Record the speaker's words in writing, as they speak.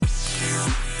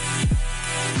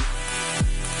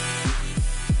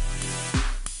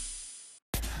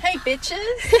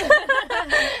bitches.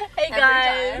 Hey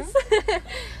guys.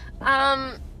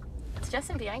 Every It's Jess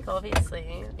and Bianca,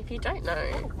 obviously. If you don't know,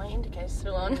 Oh, my indicator's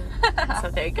still on. it's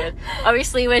not very good.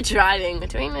 Obviously, we're driving. We're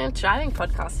doing a driving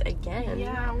podcast again.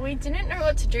 Yeah, we didn't know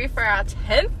what to do for our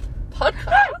 10th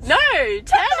podcast. No, 10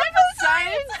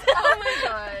 episodes. Oh my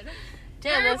god.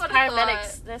 Damn, Who there's would've paramedics.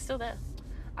 thought? They're still there.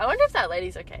 I wonder if that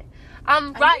lady's okay.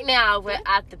 Right you now we're good?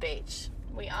 at the beach,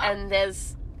 We are. and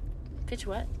there's pitch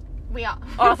wet. We are.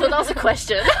 Oh, I thought that was a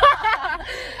question.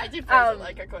 I did pose it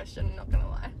like a question, not gonna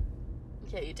lie.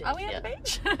 Yeah, you did. Are we yeah. at the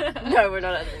beach? No, we're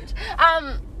not at the beach.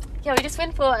 Yeah, we just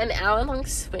went for an hour-long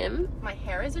swim. My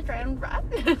hair is a drowned rat.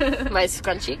 My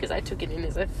scrunchie, because I took it in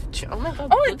as a... Oh my god,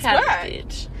 Oh, look it's at wet. it,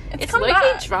 bitch. It's come low-key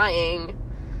back. drying,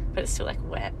 but it's still, like,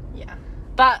 wet. Yeah.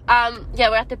 But, yeah,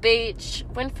 we're at the beach,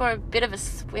 went for a bit of a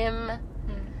swim,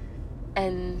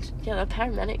 and, yeah, there are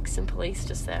paramedics and police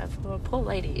just there for a poor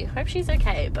lady. Hope she's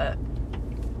okay, but,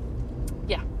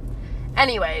 yeah.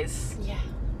 Anyways. Yeah.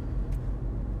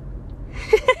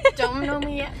 Don't know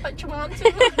me yet, but you want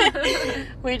to.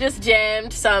 We just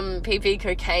jammed some PP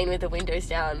cocaine with the windows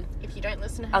down If you don't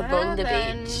listen to her, along the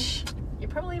then beach. you're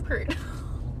probably a prude.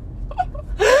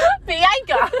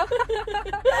 Bianca!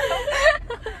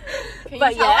 Can you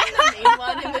But tell yeah. I'm the mean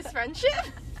one in this friendship?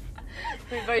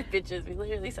 We're both bitches. We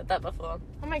literally said that before.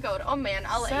 Oh my god, oh man,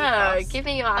 I'll let you So, pass. give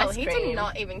me your Oh, ice he cream. did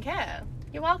not even care.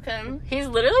 You're welcome. He's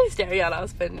literally staring at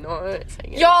us, but not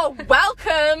saying it. You're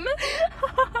welcome!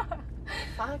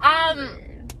 Fuck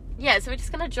rude. Yeah, so we're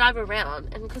just gonna drive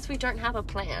around, and because we don't have a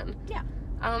plan, Yeah.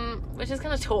 we're just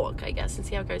gonna talk, I guess, and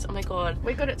see how it goes. Oh my god,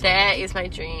 We're good at there talking. is my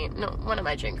dream. No, one of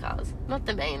my dream cars. Not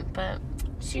the main, but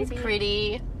she's Maybe.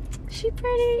 pretty. She's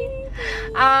pretty.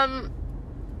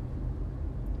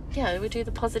 Yeah, we do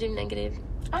the positive, negative.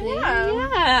 Oh, thing. yeah.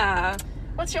 Yeah.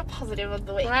 What's your positive of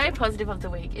the week? My positive of the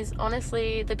week is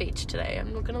honestly the beach today.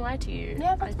 I'm not gonna lie to you.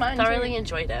 Yeah, that's I mine thoroughly too.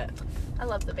 enjoyed it. I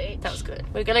love the beach. That was good.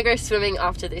 We're gonna go swimming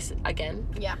after this again.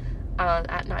 Yeah.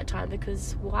 At night time,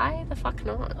 because why the fuck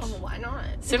not? Oh, why not?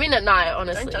 Swimming at night,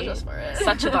 honestly. Don't judge us for it.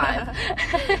 Such a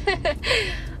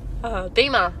vibe.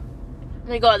 Beamer. Oh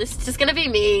my god, this is just gonna be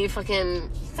me fucking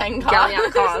Thank yelling God.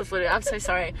 out cars. Literally. I'm so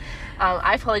sorry.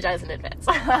 I apologize in advance.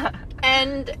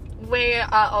 And we are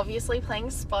obviously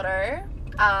playing Spotto.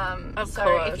 Of so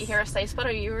course. if you hear us say Spotto,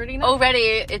 you already know.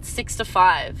 Already, it's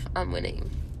 6-5. I'm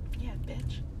winning. Yeah,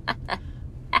 bitch.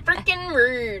 Freaking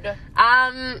rude.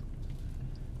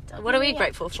 What are we Yeah,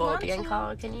 grateful do you for, want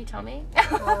Bianca? Can you tell me?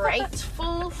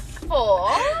 Grateful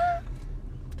for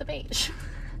the beach.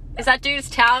 Is that dude's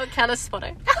towel count as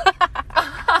spotting?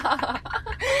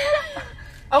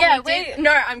 Oh, Yeah,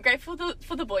 No, I'm grateful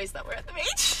for the boys that were at the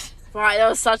beach. Right, they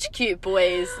were such cute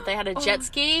boys. They had a jet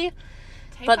ski,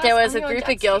 Take but there us was on a your group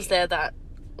jet of girls ski. there that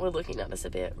were looking at us a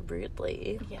bit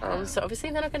rudely. Yeah. So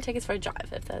obviously they're not going to take us for a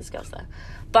drive if there's girls there.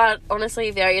 But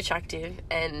honestly, very attractive,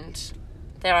 and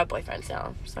they're our boyfriends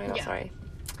now. Sorry, not Yeah. sorry.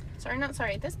 Sorry, not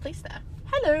sorry. There's police there.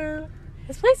 Hello.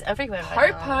 There's police everywhere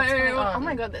right now. What's going Popo. on? Oh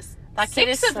my god, there's That kid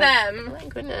 6 is of so- them. Oh my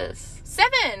goodness.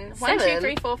 7. 1, 2, 7?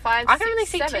 3, 4, 5, I 6, can only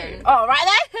see 7. 2. Oh, right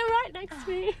there, right next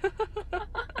to me.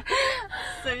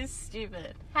 So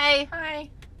stupid. Hey, Hi.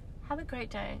 have a great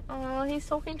day. Oh, he's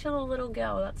talking to the little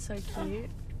girl. That's so cute.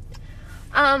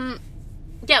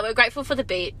 Yeah, we're grateful for the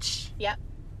beach. Yep.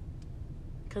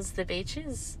 Because the beach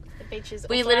is... The beach is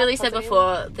We also literally our said positive.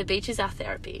 before, the beach is our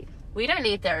therapy. We don't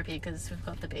need therapy because we've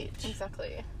got the beach.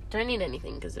 Exactly. Don't need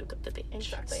anything because we've got the beach.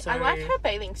 Exactly. So, I like her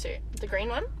bathing suit. The green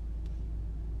one.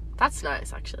 That's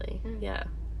nice, actually. Mm. Yeah.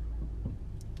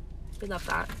 We love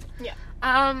that. Yeah.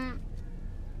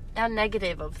 Our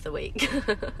negative of the week.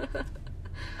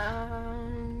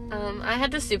 I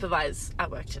had to supervise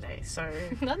at work today, so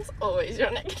That's always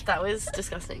your negative. that was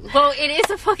disgusting. Well, it is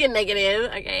a fucking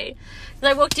negative, okay? 'Cause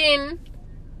I walked in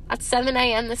at 7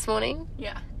 a.m. this morning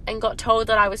Yeah. and got told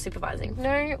that I was supervising.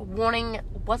 No warning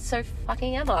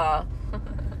whatsoever.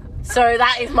 So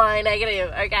that is my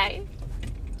negative, okay?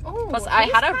 Oh, Plus, I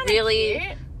he's had a kinda really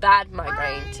cute. bad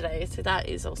migraine Hi. today, so that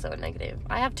is also a negative.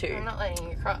 I have 2. I'm not letting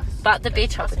you cross. But the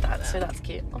beach helped with crossing that, them. so that's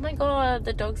cute. Oh my god,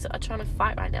 the dogs are trying to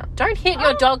fight right now. Don't hit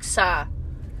your dog, sir.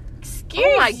 Excuse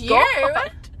Oh my you.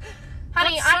 god.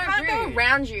 Honey, That's I so can't rude. go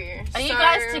around you. Are you so-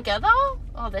 guys together?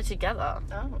 Oh, they're together.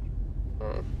 Oh.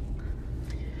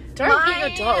 Don't My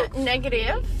hit your dog.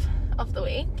 negative of the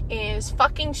week is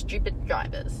fucking stupid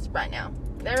drivers right now.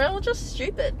 They're all just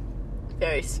stupid.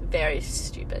 Very, very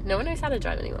stupid. No one knows how to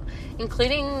drive anymore,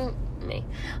 including me.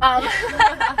 Thank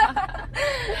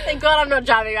God I'm not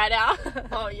driving right now.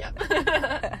 Oh, yeah.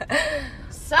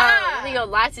 So, I think your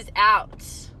lights is out.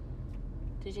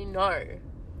 Did you know?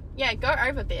 yeah, go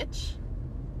over, bitch.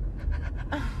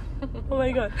 Oh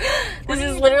my god. This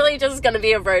is literally just going to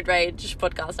be a road rage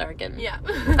podcast, I reckon. Yeah.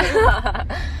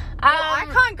 I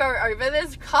can't go over.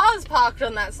 There's cars parked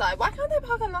on that side. Why can't they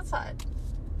park on that side?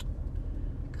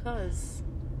 Because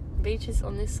beach is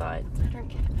on this side. I don't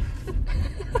care.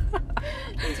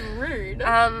 It's rude.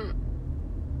 Oh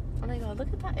my god,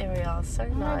 look at that area. So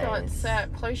nice. Oh my god, sir,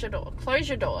 close your door. Close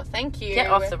your door. Thank you. Get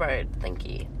off the road. Thank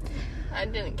you. I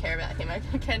didn't care about him. I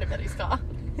cared about his car.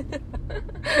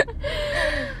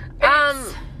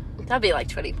 That'd be like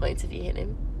 20 points if you hit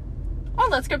him. Oh,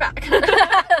 let's go back.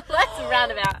 Let's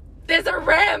roundabout. There's a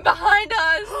ram behind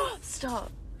us.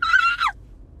 Stop.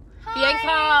 Hi.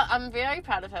 Bianca, I'm very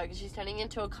proud of her because she's turning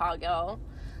into a car girl.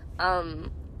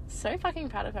 So fucking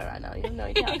proud of her right now. You have no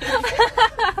idea.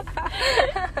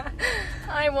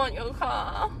 I want your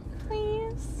car,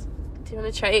 please. Do you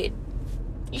want to trade?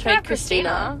 You Trade can have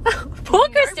Christina. Poor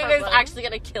No Christina's problem. actually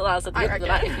going to kill us at the end of the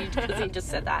night because you just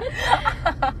said that.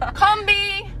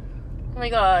 Combi. Oh my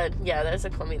god. Yeah, there's a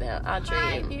combi there. Our dream.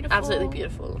 Hi, beautiful. Absolutely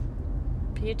beautiful.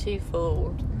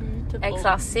 Beautiful.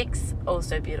 XR6,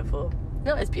 also beautiful.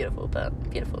 Not as beautiful, but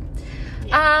beautiful.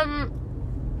 Yeah.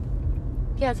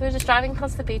 Yeah, so we're just driving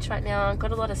past the beach right now.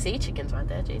 Got a lot of sea chickens right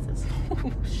there, Jesus.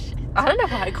 Oh, shit. I don't know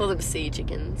why I call them sea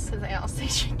chickens. Because they are sea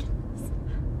chickens.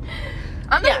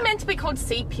 Aren't they meant to be called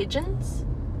sea pigeons?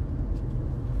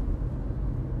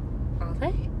 Are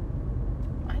they?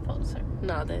 I thought so.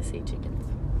 No, they're sea chickens.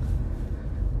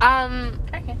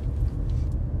 Okay.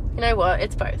 You know what?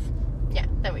 It's both. Yeah,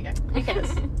 there we go. Who cares?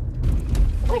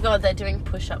 Oh my god, they're doing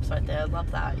push-ups right there. I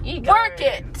love that. You go. Work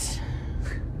it!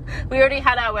 We already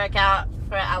had our workout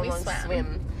for our hour-long swam.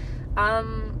 swim.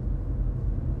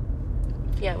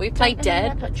 Yeah, we played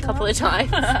dead a couple of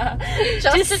times.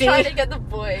 Just to try see. to get the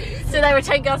boys. So they were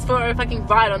taking us for a fucking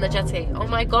ride on the jet ski. Oh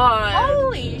my god.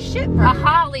 Holy shit, bro. A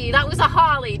Harley. That was a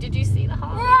Harley. Did you see the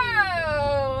Harley?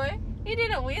 Whoa! He did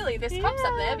a wheelie. There's cops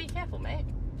up there. Yeah. Be careful, mate.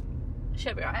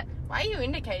 Should be right. Why are you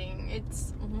indicating?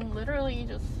 It's literally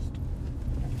just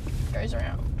goes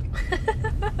around.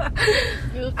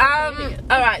 You look like an idiot.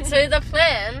 Alright, so the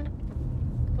plan,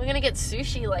 we're gonna get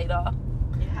sushi later.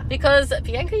 Yeah. Because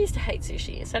Bianca used to hate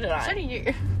sushi. So did I. So do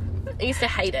you. I used to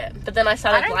hate it. But then I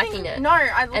started liking it. No,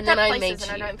 I looked And then at I places made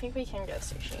and I you- don't think we can get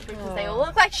sushi because Oh. they all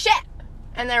look like shit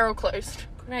and they're all closed.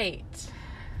 Great.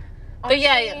 But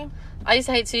yeah, Honestly, I used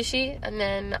to hate sushi and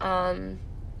then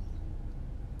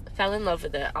fell in love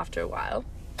with it after a while.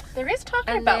 there is Taco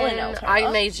And Bell in then Altona.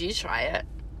 I made you try it.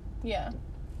 Yeah.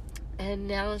 And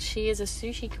now she is a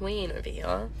sushi queen over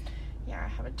here. Yeah, I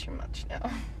have it too much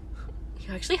now.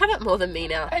 You actually have it more than me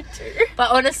now. I do. But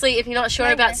honestly, if you're not sure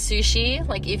Okay. about sushi,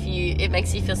 like if it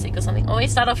makes you feel sick or something,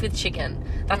 always start off with chicken.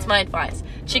 That's my advice.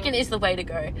 Chicken is the way to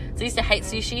go. So I used to hate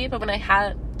sushi, but when I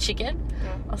had chicken,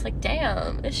 I was like,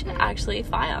 damn, this shit actually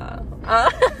fire.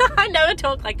 I never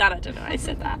talk like that. I don't know. I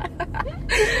said that.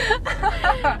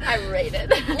 I rate it.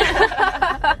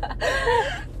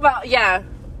 Well, yeah.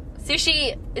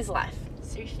 Sushi is life.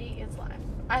 Sushi is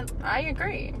life. I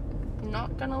agree. I'm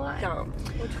not gonna lie. Yum.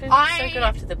 Which feels I- so good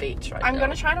after the beach right I'm now.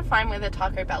 gonna try to find where the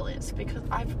Taco Bell is because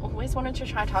I've always wanted to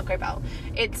try Taco Bell.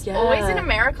 It's Yeah. always in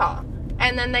America,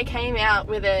 and then they came out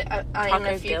with it in Taco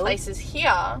a few Bill? places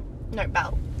here. No,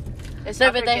 Bell. There's No,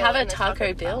 Taco but they Bill have a and there's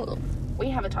Taco Bell. Bill. We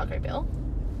have a Taco Bill,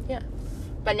 Yeah.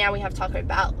 but now we have Taco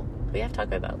Bell, We have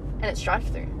Taco Bell. and it's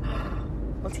drive-through.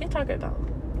 Let's get Taco Bell.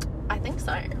 I think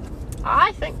so.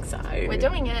 I think so. We're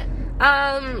doing it.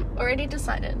 Already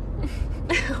decided.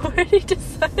 Already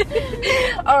decided.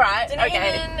 Alright, Didn't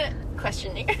okay. even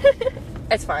question you.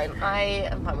 It's fine. I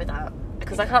am fine with that.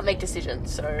 Because I can't make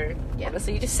decisions, so Yeah.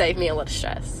 honestly, you just save me a lot of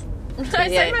stress. I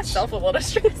save myself a lot of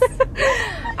stress.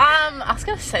 I was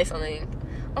gonna say something.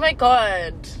 Oh my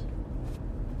god.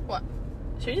 What?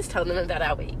 Should we just tell them about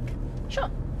our week? Sure.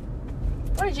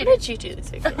 What did you What did you do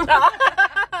this week?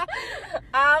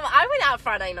 I went out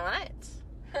Friday night.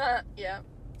 do? Yeah.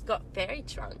 Got very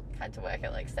drunk. Had to work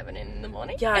at like 7 in the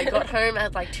morning. Yeah, I got home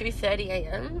at like 2:30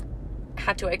 a.m.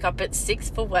 Had to wake up at 6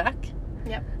 for work.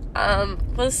 Yep.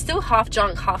 Was still half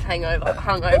drunk, half hungover.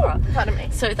 Pardon me.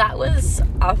 So that was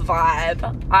a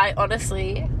vibe. I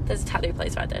honestly, there's a tattoo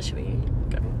place right there. Should we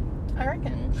go? I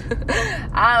reckon.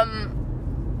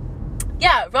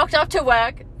 Yeah, rocked up to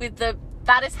work with the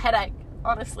baddest headache.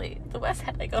 Honestly, the worst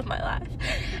headache of my life.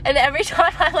 And every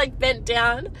time I like bent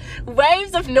down,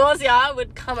 waves of nausea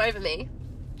would come over me.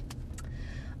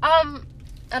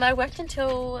 And I worked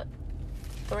until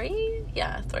 3.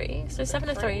 Yeah, 3. So 7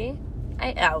 to 3,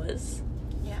 8 hours.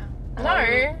 Yeah.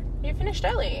 No, you finished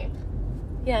early.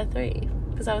 Yeah, 3.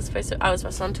 Because I was supposed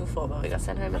on until 4, but we got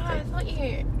sent home Oh, at I 3. thought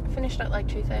you finished at like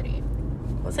 2:30.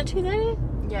 Was it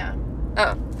 2:30? Yeah.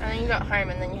 Oh. And then you got home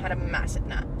and then you had a massive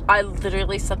nap. I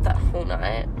literally slept that whole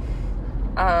night.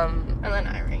 And then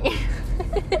I rang you.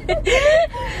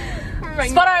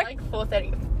 Rang Spotto! you at like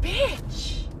 4:30.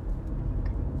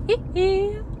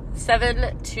 Bitch!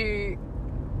 7 to...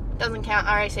 Doesn't count,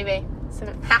 RACV.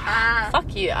 7. Haha.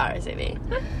 Fuck you, RSAV.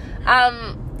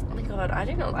 Oh my god, I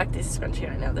do not like this scrunchie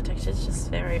right now. The texture's just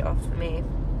very off for me.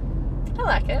 I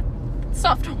like it.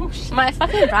 Soft. Oh, shit. My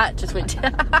fucking rat just went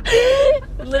down.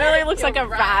 Literally looks Your like a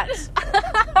rat.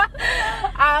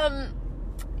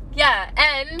 Yeah,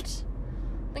 and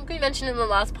I think we mentioned in the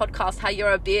last podcast how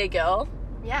you're a beer girl.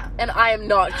 Yeah. And I am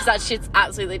not, because that shit's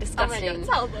absolutely I'm disgusting. gonna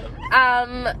tell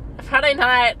them. Friday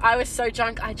night, I was so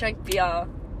drunk, I drank beer.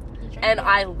 And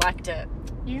I liked it.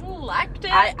 You liked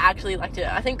it? I actually liked it.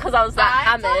 I think because I was that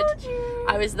hammered. Told you.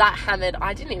 I was that hammered.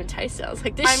 I didn't even taste it. I was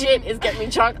like, this shit is getting me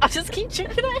drunk. I'll just keep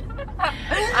drinking it.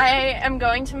 I am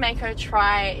going to make her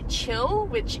try Chill,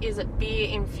 which is a beer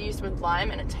infused with lime,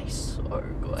 and it tastes so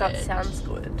good. That sounds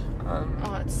good.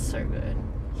 Oh, it's so good.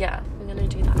 Yeah, we're going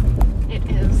to do that. It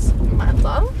is my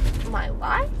love, my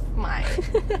life, my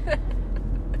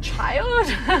child.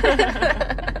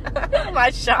 My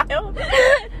child.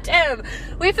 Damn,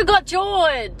 we forgot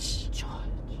George.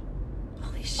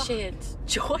 Holy shit.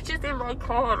 George is in my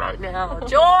car right now.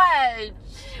 George!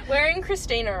 We're in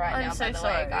Christina right I'm now, so by the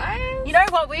sorry. way, guys. You know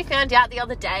what we found out the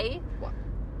other day? What?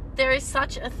 There is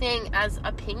such a thing as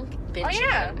a pink bin Oh, chicken.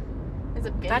 yeah. Is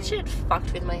it bin? That shit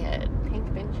fucked with my head.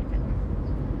 Pink bin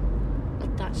chicken.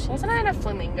 Like that shit. Wasn't it a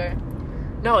flamingo?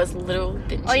 No, it's little bin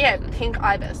chicken. Oh, yeah, pink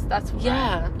ibis. That's what.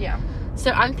 Yeah. Yeah.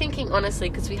 So I'm thinking, honestly,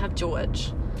 because we have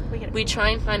George, we try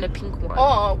and find a pink one.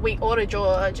 Or we order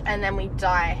George and then we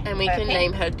dye. And we her can pink.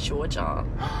 name her Georgia.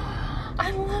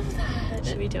 I love that.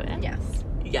 Should we do it? Yes.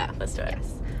 Yeah, let's do it.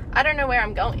 Yes. I don't know where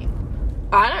I'm going.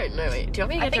 I don't know. Do you want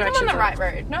me to I get think I'm on directions the right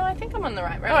road. No, I think I'm on the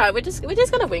right road. Alright, we're just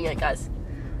gonna wing it, guys.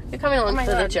 You're coming along my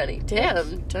for the God. journey.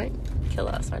 Damn, don't kill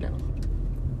us right now.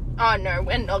 Oh no,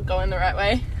 we're not going the right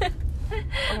way.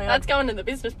 Oh my That's God. going to the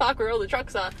business park where all the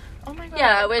trucks are. Oh my god.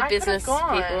 Yeah, we're I could've business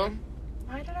gone. people.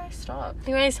 Why did I stop?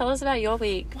 Anyways, tell us about your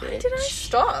week, Why bitch. did I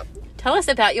stop? Tell us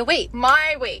about your week.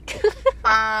 My week.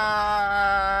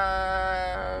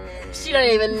 She don't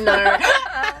even know.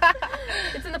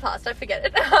 It's in the past. I forget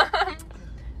it.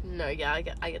 No, yeah, I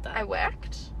get that. I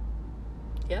worked.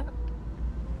 Yeah.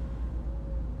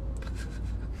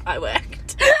 I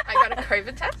worked. I got a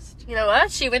COVID test. You know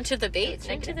what? She went to the beach.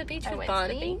 Went to Negative. the beach I with went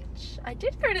to the Barney. beach. I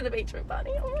did go to the beach with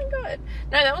Barney. Oh my god.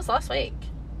 No, that was last week.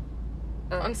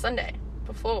 On Sunday.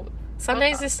 Before.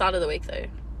 Sunday's podcast. the start of the week, though.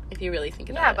 If you really think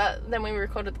about Yeah, it. but then we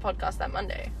recorded the podcast that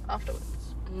Monday afterwards.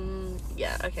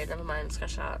 Yeah, okay, never mind.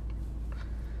 Scratch that.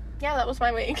 Yeah, that was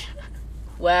my week.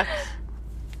 Work.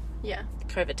 Yeah.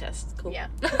 COVID test. Cool. Yeah.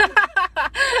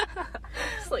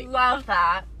 Sleep. Love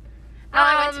that. No,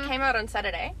 I went to Kmart on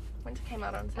Saturday. Went to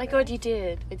Kmart on Saturday. My god, you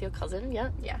did. With your cousin, yeah.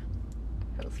 Yeah.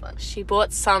 It was fun. She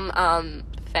bought some,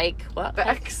 fake, what?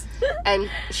 Bags. And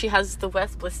she has the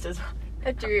worst blisters.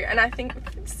 I do, and I think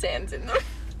sand's in them.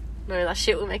 No, that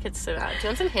shit will make it so bad. Do you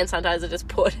want some hand sanitizer just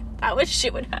poured? That was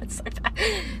shit would hurt so bad.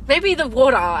 Maybe the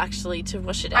water, actually, to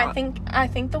wash it out. I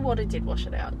think the water did wash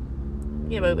it out.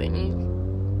 Yeah, but when you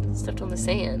stepped on the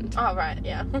sand. Oh, right,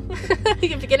 yeah.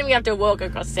 You're forgetting we have to walk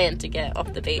across sand to get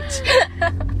off the beach.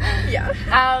 Yeah.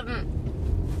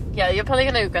 Yeah, you're probably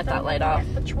going to regret that later.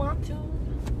 But you want to.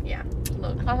 Yeah.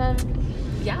 Look.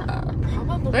 Yeah.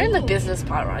 Probably. We're in the business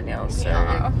part right now, so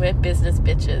Yeah. we're business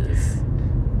bitches.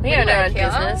 We own our own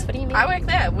business. What do you mean? I work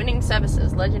there. Winning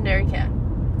Services, Legendary Care.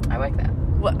 I work there.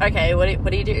 What, okay, what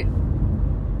do you do?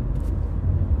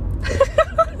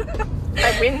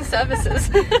 I win services.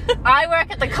 I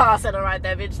work at the car center right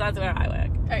there, bitch. That's where I work.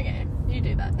 Okay, you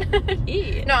do that.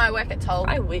 Yeah. No, I work at Toll.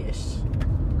 I wish.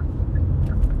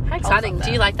 How exciting. up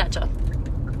Do you there. like that job?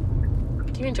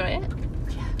 Do you enjoy it?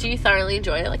 Yeah. Do you thoroughly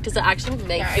enjoy it? Like, does it actually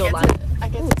make Yeah, I your get life? to- I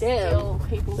get to Damn. steal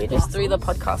people's We just threw the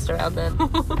parcels. podcast around then.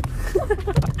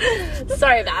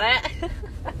 Sorry about it.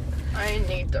 I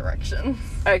need directions.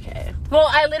 Okay. Well,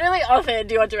 I literally offered,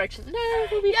 do you want directions? No,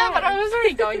 we'll be Yeah, fine. but I was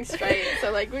already going straight,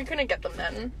 so like we couldn't get them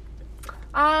then.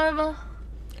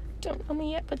 Don't tell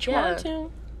me yet, but you Yeah. want to.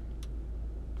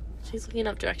 She's looking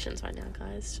up directions right now,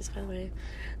 guys, just by the way.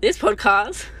 This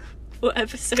podcast, for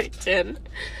episode 10,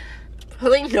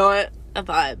 probably not a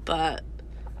vibe, but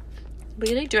we're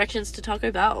getting directions to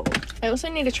Taco Bell. I also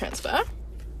need a transfer.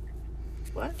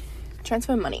 What?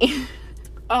 Transfer money.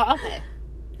 Oh, I'll pay.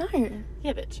 No.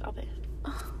 Yeah, bitch, I'll pay.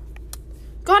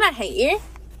 God, I hate you.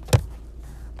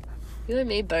 You and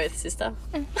me both, sister.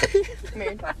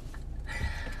 Mood.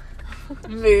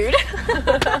 Mood.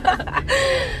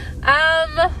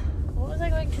 What was I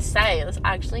going to say? say. There's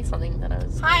actually something that I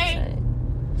was going Hi. to say.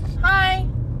 Hi.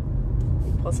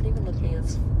 Wasn't even looking.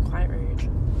 It's quite rude.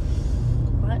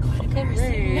 Quite fucking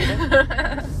rude.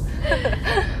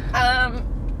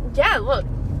 Yeah, look.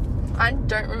 I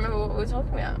don't remember what we were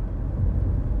talking about.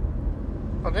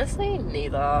 Honestly,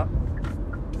 neither.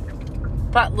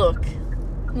 But look,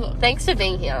 thanks for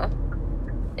being here.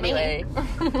 Anyway,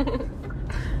 the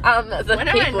When am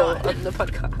I people not? on the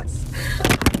podcast.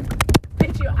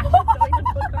 Did you actually join the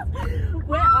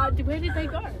podcast? Where did they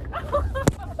go?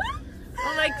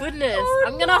 Oh my goodness.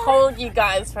 I'm going to hold you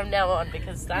guys from now on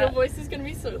because Your that... voice is going to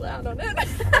be so loud on it.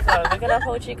 So we're going to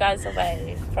hold you guys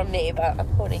away from me, but I'm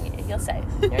holding you. You're safe.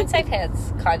 You're in safe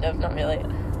hands. Kind of, not really.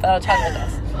 But I'll try my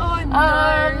best. Oh,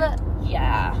 no.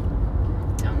 Yeah.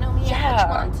 Don't know me. Yeah.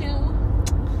 I want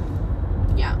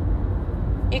to. Yeah.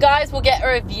 You guys will get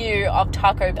a review of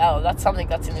Taco Bell. That's something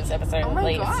that's in this episode Oh at my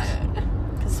least.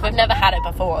 god. Because we've never had it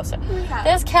before. So We have.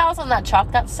 there's cows on that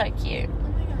truck. That's so cute. Oh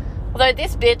my god. Although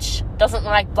this bitch doesn't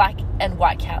like black and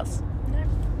white cows. No.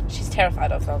 She's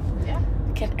terrified of them. Yeah.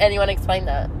 Can anyone explain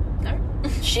that? No.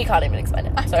 She can't even explain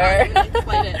it. I So can't even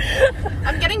explain it.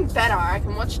 I'm getting better. I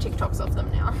can watch TikToks of them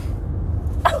now.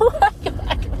 Oh my god,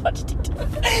 I can watch TikTok.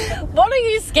 What are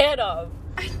you scared of?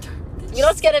 I don't. You're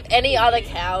not scared of any other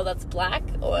cow that's black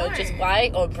or No. just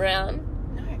white or brown.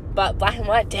 No. But black and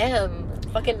white, damn.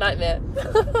 Fucking nightmare.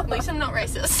 At least I'm not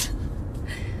racist.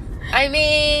 I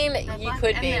mean, They're you black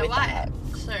could and be they're with white, that.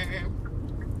 so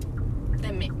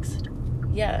they're mixed.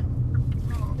 Yeah.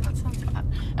 Oh, that sounds bad.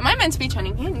 Am I meant to be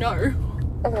turning here? No.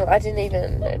 Oh, I didn't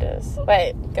even notice.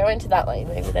 Wait, go into that lane.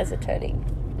 Maybe there's a turning.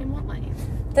 In what lane?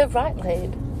 The right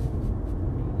lane.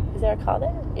 Is there a car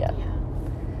there? Yeah. Yeah.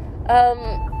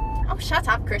 Oh, shut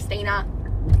up, Christina.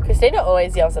 Christina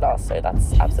always yells at us, so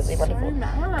that's absolutely So wonderful.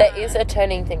 mad. There is a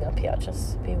turning thing up here.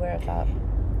 Just be aware of that.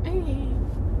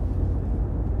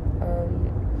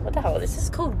 What the hell? This is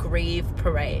called Grieve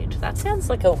Parade. That sounds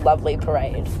like a lovely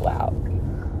parade. Wow.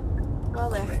 Well,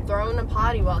 they're throwing a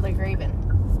party while they're grieving.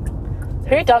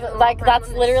 Who doesn't like? Right That's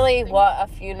on this literally thing. what a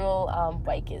funeral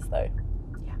wake is, though.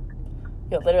 Yeah.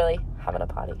 You're literally having a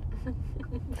party.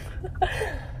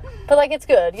 But like, it's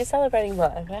good. You're celebrating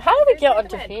life. How do we get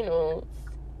onto funerals?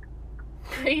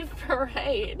 Grieve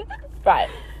parade. Right.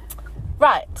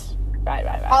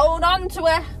 Hold on to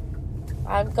it.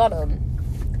 I've got 'em.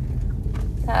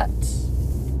 That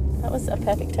was a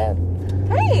perfect turn.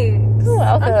 Thanks. You're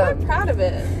welcome. I'm quite proud of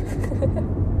it.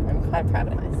 I'm quite proud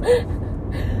of myself.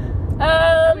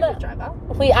 I'm a good driver.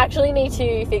 We actually need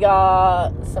to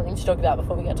figure something to talk about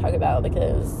before we go Taco Bell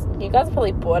because you guys are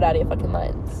probably bored out of your fucking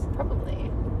minds. Probably.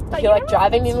 If you're like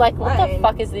driving, you're like, what the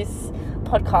fuck is this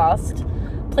podcast?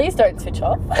 Please don't switch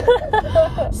off.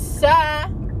 Sir,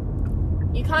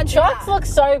 you can't do Trucks that. look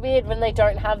so weird when they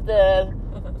don't have the,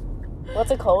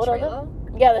 what's it called on Trailer? them?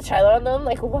 Yeah, the trailer on them.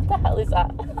 Like, what the hell is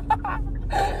that?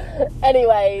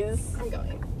 Anyways. I'm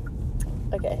going.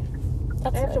 Okay.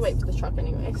 That's I have to nice. wait for the truck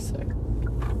anyway, so.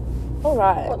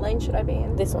 Alright. What lane should I be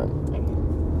in? This one.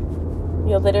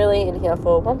 You're literally in here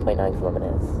for 1.9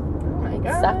 kilometers. Oh my god.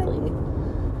 Exactly.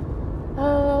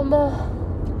 Don't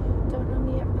know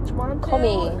me yet. Which one?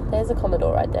 Commie. There's a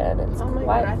Commodore right there, and it's Oh my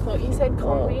quite. god, I thought you said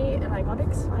combi and I got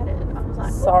excited. I was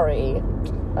like, Sorry,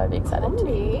 I'd be excited.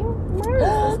 combi? Where is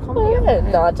this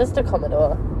combi? No, just a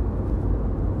Commodore.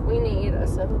 We need a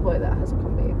surfer boy that has a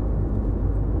combi.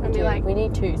 And be like, we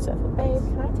need two surfer babe, boys.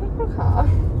 can I take your car?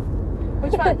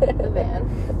 Which one? The van.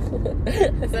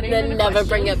 Is that And even then a never question?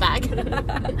 bring it back.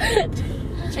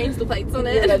 Change the plates on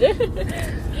Yeah,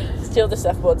 it. Steal the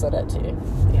surfboards on it too.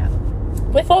 Yeah.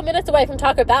 We're 4 minutes away from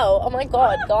Taco Bell. Oh my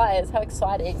god, guys, how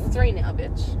exciting. 3 now,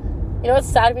 bitch. You know what's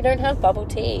sad? We don't have bubble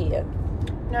tea.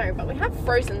 No, but we have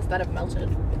frozens that have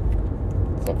melted.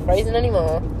 It's not frozen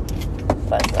anymore.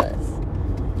 That's nice.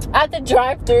 At the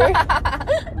drive-thru.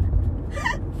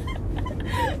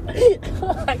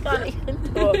 I can't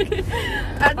even talk.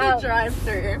 At the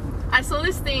drive-thru, I saw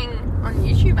this thing on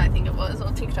YouTube, I think it was,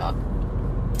 or TikTok.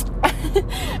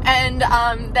 And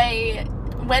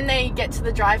when they get to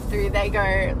the drive-thru, they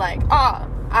go like,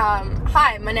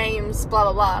 hi, my name's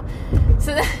blah blah blah.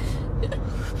 So then,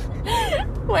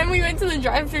 when we went to the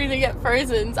drive-thru to get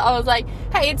frozens, I was like,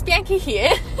 hey, it's Bianca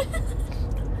here.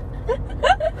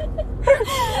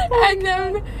 And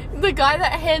then the guy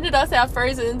that handed us our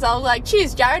frozens, I was like,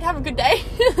 cheers, Jared, have a good day.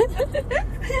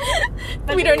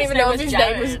 We don't even know if his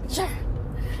name was Jared.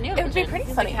 It would be pretty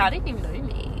funny. How did you know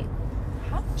me?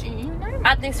 How do you know?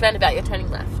 At this roundabout, you're turning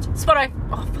left. Spotto.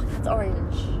 Oh, fuck, that's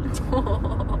orange.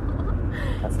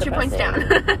 That's 2 points depressing.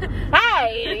 down.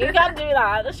 Hey, you can't do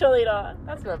that. Surely not.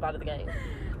 That's not part of the game.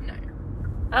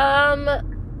 No.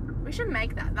 We should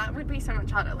make that. That would be so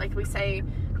much harder. Like, we say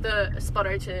the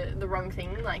spotto to the wrong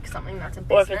thing, like something that's a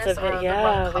business, Or if it's the wrong we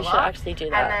colour, should actually do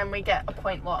that. and then we get a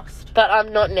point lost. But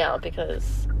I'm not now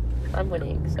because I'm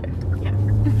winning, so. Yeah.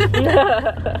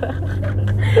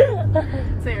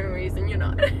 It's the only reason you're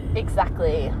not.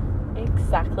 Exactly.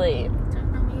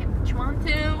 Don't know me what you want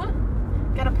to.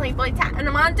 Got a Playboy tat and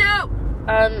I want to.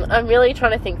 I'm really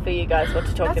trying to think for you guys what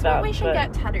to talk That's about. what we should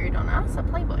get tattooed on us, a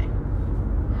Playboy.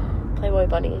 Playboy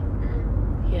bunny.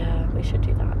 Yeah, we should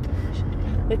do that.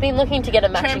 We've been looking to get a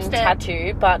matching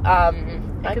tattoo, but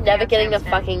I'm never getting the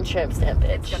fucking tramp stamp, bitch.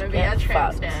 It's gonna be a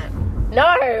tramp stamp.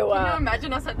 No! Can you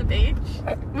imagine us at the beach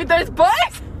with those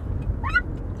boys?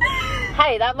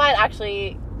 Hey, that might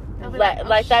actually, They'll be they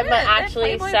might they're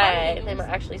actually Playboy say, bunnies. they might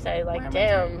actually say, Where like, am I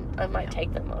damn, I might Yeah.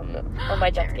 take them on my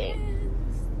jet There ski. it is.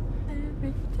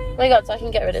 Oh my god, so I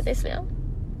can get rid of this now.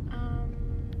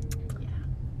 Yeah.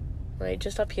 Right,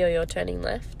 just up here, you're turning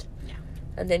left. Yeah.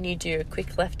 And then you do a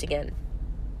quick left again.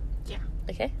 Yeah.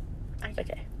 Okay?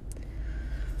 Okay.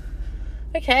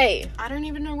 Okay. I don't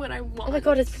even know what I want. Oh my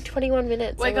god, it's been 21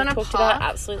 minutes. We're and gonna we've talked about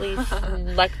park. absolutely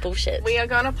like bullshit. We are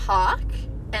gonna park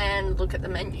and look at the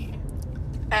menu,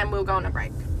 and we'll go on a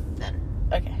break then.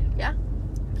 Okay. Yeah.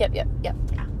 Yep. Yeah.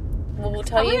 We'll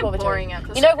tell you what we're boring doing.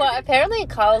 episode. You know what? Apparently,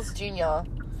 Carl's Jr.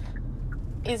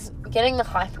 is getting the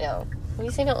hype now. Have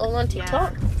you seen it all on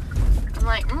TikTok? I'm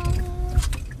like,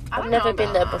 I've never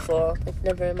been there before. Like,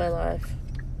 never in my life.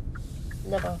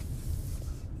 Never.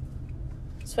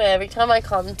 I swear, every time I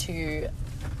come to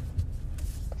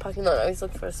a parking lot, I always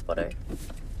look for a spotter.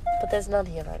 But there's none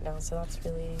here right now, so that's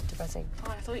really depressing.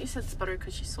 Oh, I thought you said spotter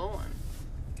because you saw one.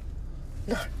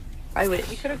 No, I wish.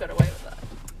 You could have got away with that.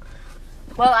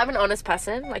 Well, I'm an honest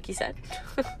person, like you said.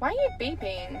 Why are you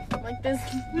beeping? Like, there's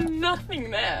nothing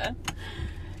there.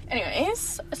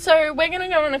 Anyways, so we're gonna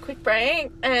go on a quick break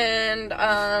and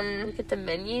Look at the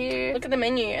menu. look at the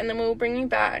menu, and then we'll bring you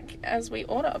back as we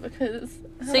order because.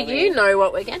 So you know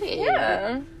what we're getting.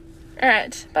 Yeah. All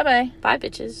right. Bye. Bye,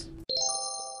 bitches.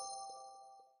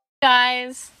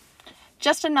 Guys.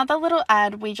 Just another little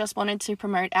ad. We just wanted to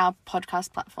promote our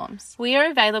podcast platforms. We are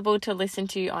available to listen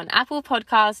to on Apple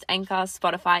Podcasts, Anchor,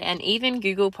 Spotify, and even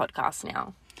Google Podcasts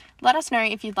now. Let us know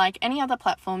if you'd like any other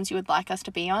platforms you would like us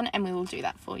to be on, and we will do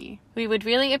that for you. We would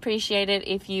really appreciate it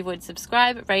if you would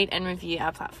subscribe, rate, and review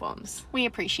our platforms. We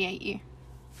appreciate you.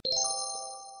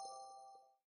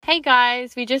 Hey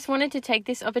guys, we just wanted to take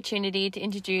this opportunity to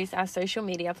introduce our social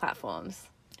media platforms.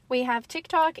 We have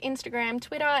TikTok, Instagram,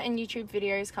 Twitter, and YouTube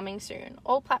videos coming soon.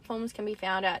 All platforms can be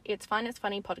found at It's Fine It's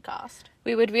Funny Podcast.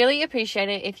 We would really appreciate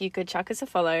it if you could chuck us a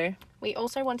follow. We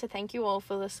also want to thank you all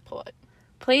for the support.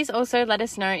 Please also let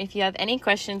us know if you have any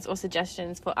questions or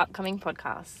suggestions for upcoming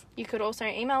podcasts. You could also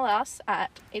email us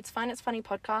at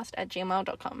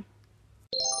itsfineitsfunnypodcast@gmail.com.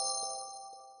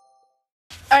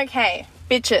 Okay,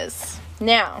 bitches.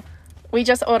 Now, we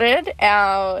just ordered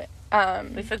our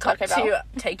We forgot Taco Bell.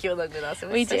 to take you along with us.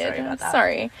 And We so did. Sorry about that.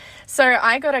 Sorry. So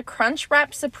I got a Crunch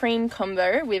Wrap Supreme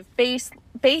combo with beef,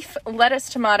 lettuce,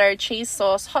 tomato, cheese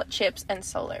sauce, hot chips, and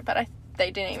solo. But they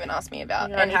didn't even ask me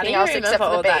about How do anything you else except remember for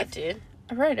the all beef. that, dude?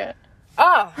 I wrote it.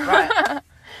 Oh, right.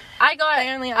 I got. They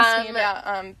only asked me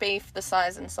about beef, the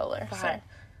size, and solo. So Right.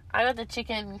 I got the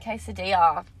chicken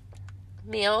quesadilla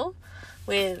meal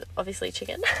with obviously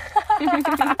chicken.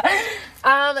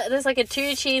 There's like a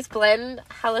 2-cheese blend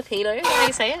jalapeno. How do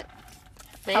you say it?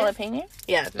 Mayo? jalapeno.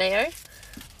 Yeah, mayo,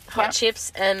 hot Yep.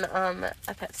 chips, and a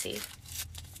Pepsi.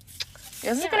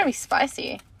 Yours is gonna be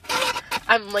spicy.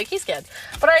 I'm low-key scared,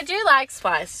 but I do like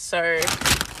spice, so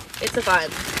it's a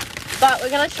vibe. But we're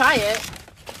gonna try it,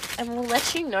 and we'll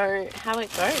let you know how it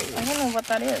goes. I don't know what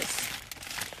that is.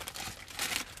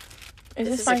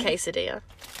 This is a quesadilla.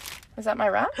 Is that my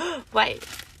wrap? Wait.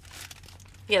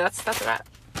 Yeah, that's a wrap.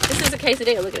 This is a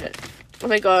quesadilla. Look at it. Oh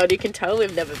my god, you can tell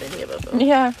we've never been here before.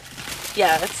 Yeah.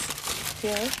 Yeah, it's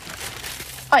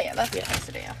Oh yeah, that's a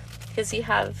quesadilla. because you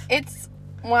have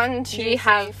 1, 2, you 3,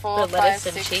 have 4, the lettuce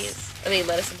 5, and 6, cheese. I mean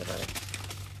lettuce and tomato.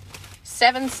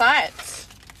 7 sides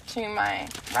to my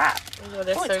wrap. Oh god,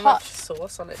 there's Oh, so it's much hot.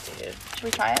 sauce on it, dude. Should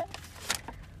we try it?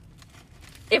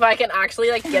 If I can actually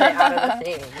like get it out of the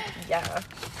thing, yeah.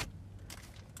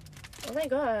 Oh my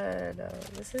god,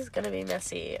 this is gonna be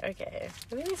messy. Okay,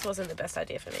 maybe this wasn't the best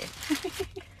idea for me.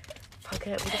 Fuck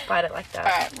it, we just bite it like that.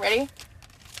 Alright, ready?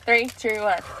 3, 2,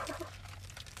 1.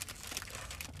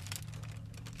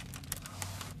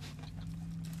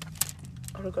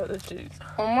 Oh my god, this dude.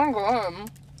 Oh my god.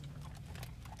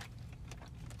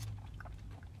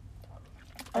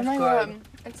 Oh my That's god. good.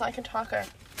 It's like a taco.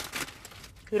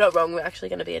 You're not wrong, we're actually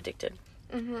gonna be addicted.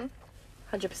 Mm-hmm.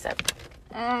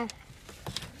 100%.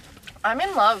 I'm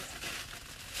in love.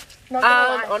 Not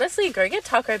gonna lie. Honestly, go get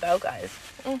Taco Bell, guys.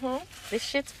 Mm-hmm. This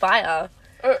shit's fire.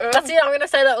 That's it. I'm gonna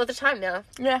say that all the time now.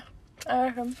 Yeah.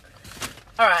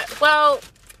 Alright, well,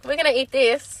 we're gonna eat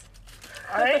this.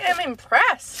 I am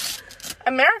impressed.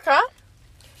 America,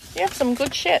 you have some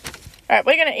good shit. Alright,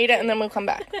 we're gonna eat it and then we'll come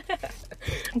back.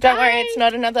 Don't worry, it's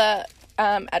not another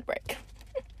ad break.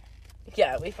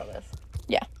 Yeah, we promise.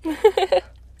 Yeah.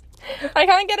 I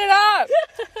can't get it up.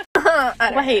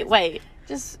 Wait.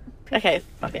 Just Okay,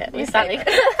 fuck it. We're starting. Hey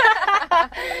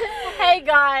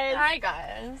guys. Hi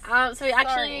guys. So we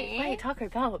actually Sorry. wait, Taco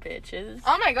Bell, bitches.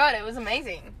 Oh my god, it was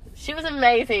amazing. She was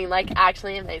amazing, like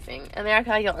actually amazing.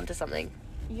 America, you're onto something.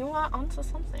 You are onto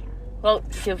something. Well,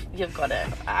 you've got it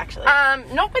actually.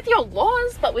 Not with your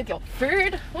laws, but with your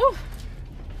food. Ooh.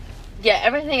 Yeah,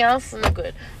 everything else not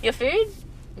good. Your food,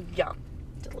 yum,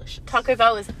 delicious. Taco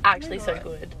Bell is actually so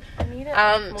good. I need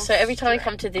it. So every time we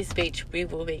come to this beach, we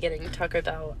will be getting Taco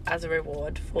Bell as a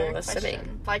reward for No swimming.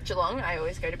 question. Like Geelong, I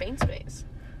always go to Bean Squeeze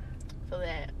for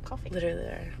their coffee. Literally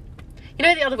there. You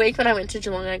know, the other week when I went to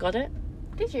Geelong, I got it.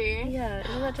 Did you? Yeah,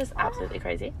 isn't that just absolutely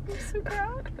crazy? I'm so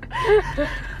proud.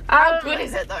 How good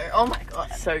is it though? Oh my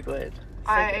god. So good.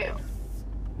 I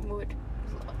would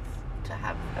love to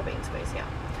have a Bean Squeeze here.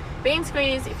 Bean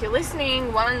Squeeze, if you're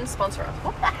listening, one sponsor us.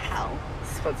 What the hell?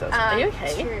 Sponsor us. Are you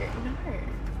okay? No.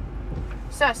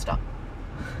 Sir, stop.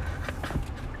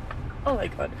 Oh my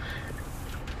god.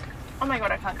 Oh my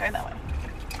god, I can't go that way.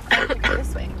 I have to go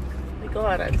this way. Oh my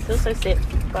god, I'm still so sick,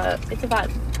 but it's a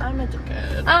vibe. I'm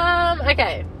addicted.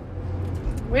 Okay.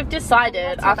 We've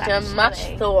decided What's up, after much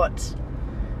actually? thought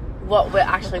what we're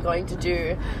actually going to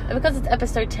do. And because it's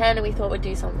episode 10 and we thought we'd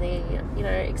do something, you know,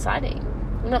 exciting.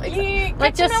 Not exciting.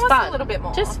 Like get to just know us fun. a little bit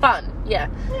more. Just fun. Yeah.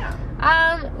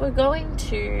 Yeah. We're going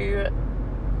to,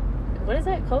 what is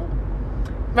it called?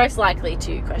 Most likely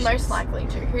to questions. Most likely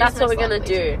to. Who's That's what most we're going to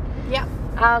likely do.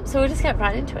 Yeah. So we'll just get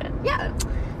right into it. Yeah.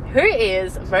 Who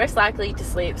is most likely to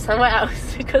sleep somewhere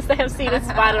else because they have seen a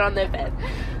spider on their bed?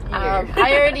 I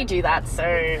already do that, so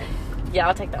yeah,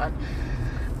 I'll take that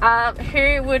one.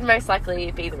 Who would most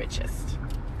likely be the richest?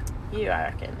 You, I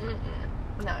reckon.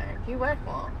 No, you work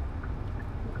more.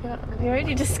 Yeah, we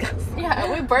already discussed.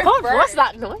 Yeah, we both What broke. was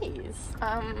that noise?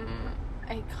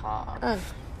 A car. Oh.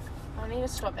 I need to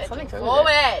stop edging Something's wrong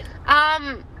with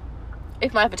forward.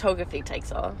 If my photography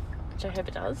takes off, which I hope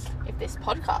it does. If this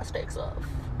podcast takes off.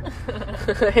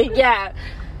 Yeah.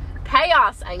 Pay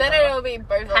us, Anchor. Then it'll be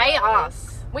both of Pay us.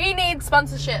 us. We need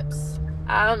sponsorships.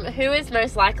 Who is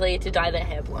most likely to dye their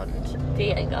hair blonde?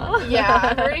 The Anchor. Yeah,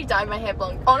 I've already dyed my hair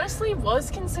blonde. Honestly,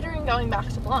 was considering going back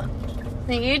to blonde.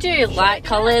 You do light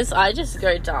colours, I just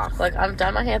go dark. Like, I've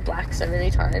done my hair black so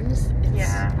many times. It's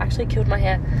actually killed my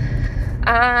hair.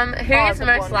 Who is the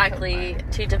most blonde likely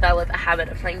to develop a habit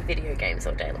of playing video games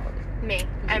all day long? Me.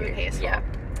 I have a PS4. Yeah.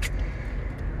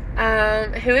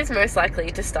 Who is most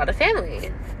likely to start a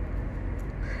family?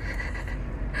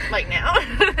 Like now?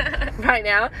 Right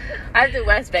now, I have the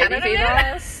worst baby Canada fever,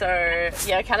 man? so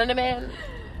yeah, Canada man.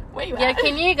 Where you Yeah, at?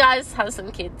 can you guys have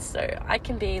some kids so I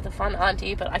can be the fun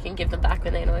auntie, but I can give them back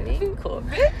when they annoy me? Cool.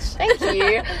 Bitch. Thank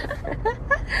you.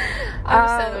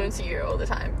 I send them to you all the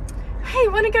time. Hey,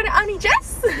 wanna go to Auntie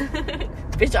Jess?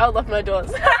 Bitch, I'll lock my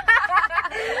doors.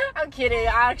 I'm kidding.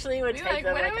 I actually would Be take like,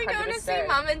 them when like are we going to see 100%.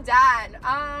 Mum and Dad?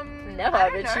 Never, I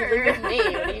bitch. don't You live know. with me.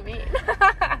 What do you mean?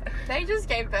 They just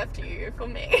gave birth to you for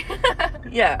me.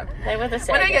 Yeah, they were the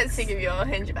same. When I get sick of you, I'll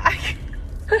hand you back.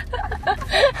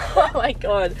 Oh my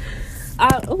god.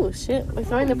 Oh shit, we're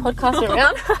throwing the podcast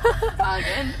around.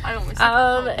 Again, I almost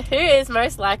Who is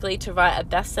most likely to write a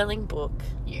best-selling book?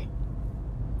 You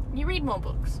read more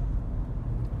books.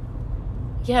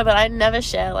 Yeah, but I never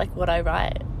share like what I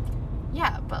write.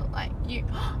 Yeah, but like you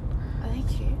are they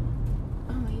cute?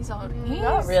 Oh, he's old. He's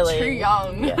Not really. too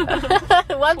young.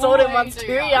 Yeah. One's old and Way one's too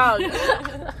too young.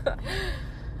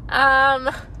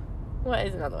 young. What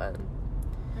is another one?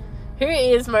 Who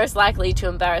is most likely to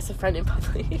embarrass a friend in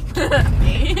public?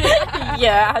 Me.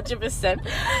 Yeah,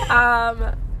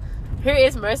 100%. Who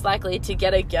is most likely to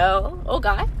get a girl or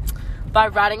guy by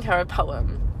writing her a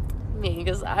poem? Me,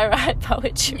 because I write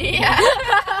poetry. Yeah.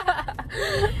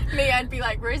 Me, I'd be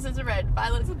like, roses are red,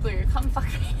 violets are blue, come fuck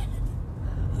me.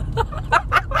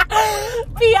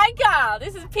 Bianca,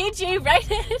 this is PG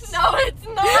rated. No, it's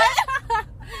not.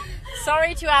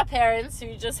 Sorry to our parents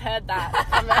who just heard that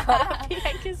come out.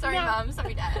 Bianca's Sorry, not. Mum,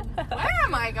 sorry, Dad. Where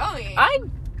am I going? I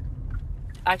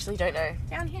actually don't know.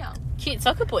 Down here. Cute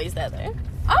soccer boys there though.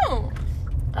 Oh.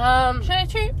 Should I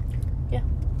shoot? Yeah.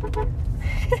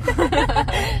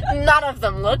 None of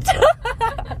them looked.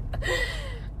 That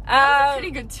was a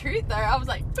pretty good toot, though. I was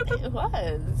like, boop, boop. It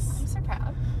was. I'm so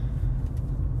proud.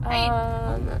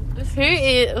 Who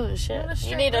is... Oh, shit. What a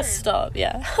You need to straight stop,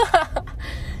 yeah.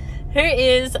 Who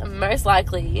is most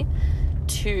likely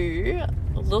to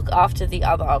look after the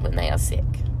other when they are sick?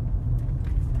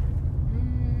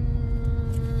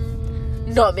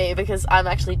 Not me, because I'm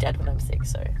actually dead when I'm sick,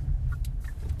 so...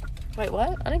 Wait,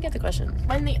 what? I don't get the question.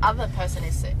 When the other person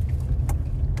is sick.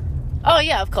 Oh,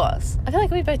 yeah, of course. I feel like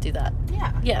we both do that.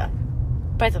 Yeah. Yeah.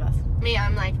 Both of us. Me,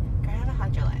 I'm like, go have a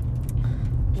hydrolyte.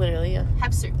 Literally, yeah.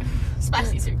 Have soup.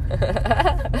 Spicy soup.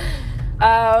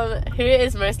 Who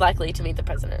is most likely to meet the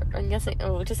president? I'm guessing,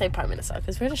 we'll just say Prime Minister,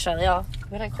 because we're in Australia.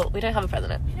 We don't have a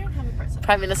president. We don't have a president.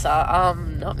 Prime Minister,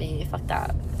 not me. Fuck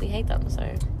that. We hate them,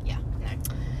 so. Yeah,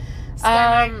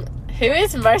 no. Who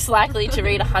is most likely to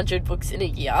read 100 books in a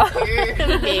year?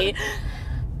 Me.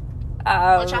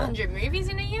 Watch 100 movies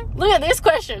in a year? Look at this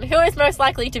question. Who is most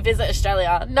likely to visit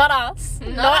Australia? Not us.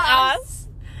 Not us.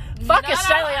 Fuck Not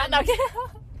Australia. us.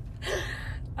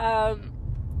 No.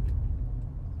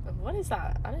 What is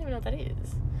that? I don't even know what that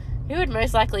is. Who would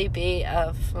most likely be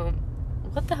a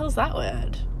what the hell's that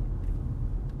word?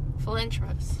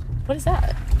 Philanthropist. What is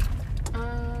that?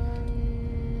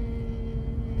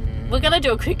 We're gonna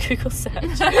do a quick Google search.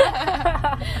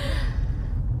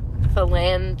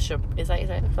 Philanthropist. Is that you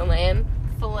say?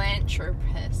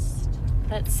 Philanthropist.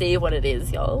 Let's see what it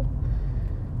is, y'all.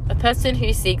 A person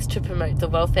who seeks to promote the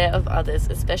welfare of others,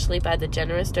 especially by the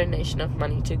generous donation of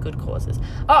money to good causes.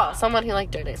 Oh, someone who, like,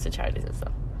 donates to charities and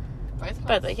stuff. Both of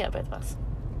us. Both of us.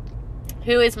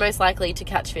 Who is most likely to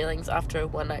catch feelings after a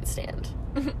one-night stand?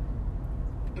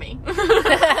 Me.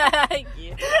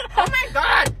 You. Oh my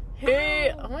god! Who?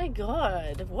 Oh my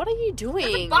god. What are you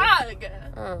doing? Bug!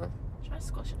 Oh, Try to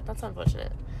squash it. that's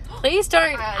unfortunate. Please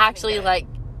don't actually, get it. like,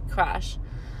 crash.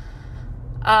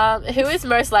 Who is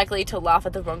most likely to laugh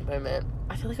at the wrong moment?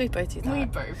 I feel like we both do that. We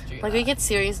both do Like, that. we get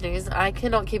serious news, and I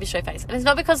cannot keep a straight face. And it's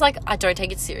not because, like, I don't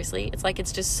take it seriously. It's, like,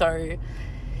 it's just so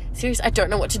serious. I don't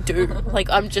know what to do.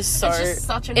 Like, I'm just so... It's just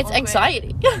such an It's awkward-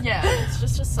 anxiety. Yeah, it's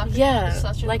just such Yeah,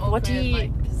 such an like, awkward, what do you-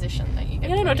 like, position that you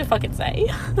get I don't know what to put in. fucking say.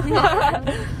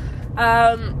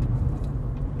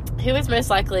 Who is most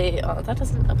likely... Oh, that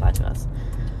doesn't apply to us.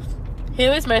 Who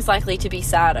is most likely to be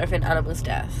sad over an animal's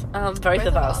death? Both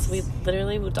of us. We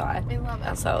literally will die We love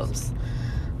ourselves.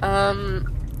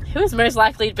 Who is most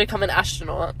likely to become an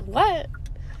astronaut? What?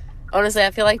 Honestly,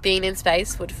 I feel like being in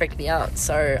space would freak me out,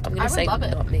 so I'm I gonna would say love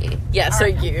it. not me. Yeah, so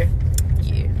Alright. you.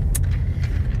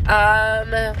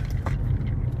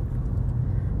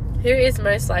 Who is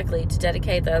most likely to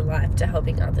dedicate their life to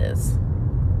helping others?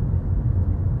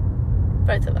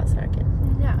 Both of us, I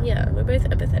reckon. Yeah. Yeah, we're both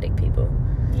empathetic people.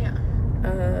 Yeah.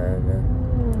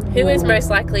 Who is most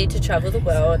likely to travel the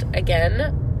world?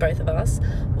 Again, both of us.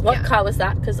 What Yeah. car was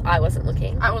that? Because I wasn't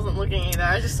looking. I wasn't looking either.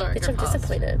 I just saw it Bitch, go I'm past.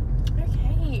 disappointed.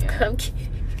 Okay. I'm kidding.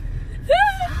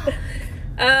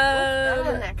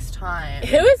 Better next time.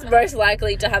 Who is most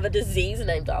likely to have a disease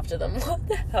named after them? What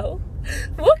the hell?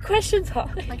 What questions are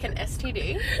they? Like an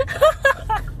STD?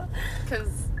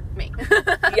 Because me.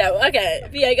 Yeah, okay.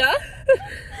 Viega.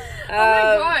 Oh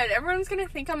my god, everyone's gonna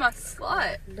think I'm a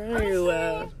slut.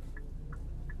 No.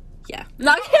 Yeah.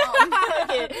 No.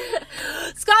 Okay.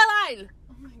 Skyline.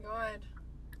 Oh my god.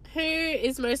 Who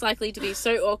is most likely to be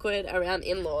so awkward around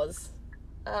in-laws?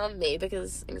 Me,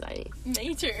 because anxiety.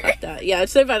 Me too. Fuck that. Yeah,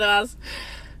 so both of us.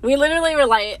 We literally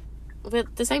relate. We're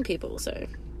the same people, so.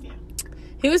 Yeah.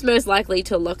 Who is most likely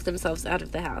to lock themselves out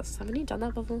of the house? Haven't you done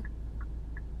that before?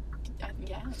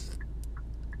 Yeah.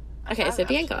 Okay, have, so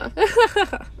Bianca.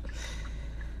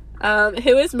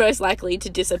 Who is most likely to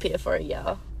disappear for a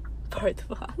year? Both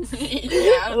of us.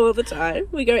 Yeah. All the time.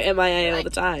 We go MIA all Like- the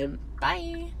time.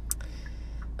 Bye.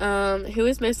 Who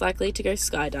is most likely to go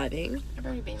skydiving? I've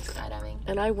already been skydiving.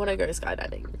 And I want to go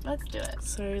skydiving. Let's do it.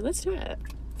 So let's do it.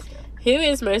 Who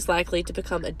is most likely to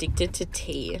become addicted to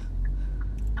tea?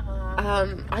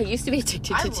 I used to be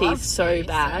addicted to tea so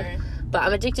bad. But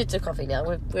I'm addicted to coffee now.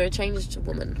 We're a changed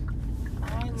woman.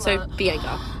 So,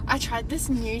 Bianca. I tried this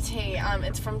new tea.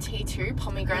 It's from T2,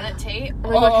 pomegranate tea.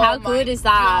 Oh my god, how good is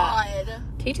that? God.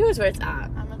 T2 is where it's at.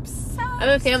 I'm obsessed. I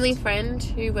have a family friend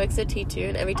who works at T2,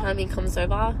 and every time he comes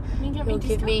over, he'll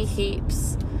give me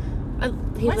heaps. He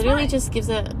Where's literally mine? just gives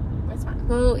it. Where's mine?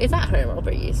 Well, it's at home. I'll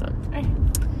bring you some. Okay.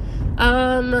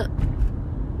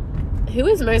 Who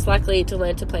is most likely to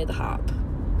learn to play the harp?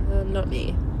 Not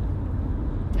me.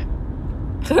 No.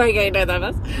 Okay, no, that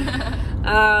was.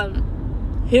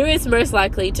 Who is most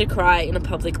likely to cry in a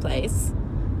public place?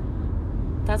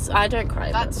 I don't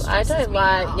cry. That I stresses don't me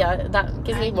like. out. Yeah, that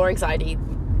gives me more anxiety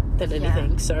than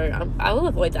anything. So I will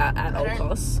avoid that at all don't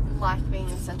costs. Like being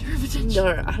the center of attention.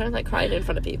 No, I don't like crying in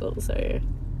front of people. So,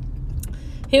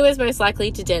 Who is most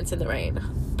likely to dance in the rain?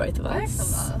 Both of us.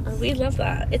 Both of us. We love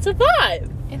that. It's a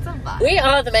vibe. It's a vibe. We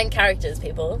are the main characters,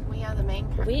 people. We are the main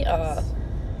characters. We are.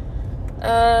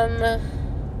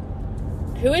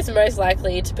 Who is most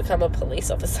likely to become a police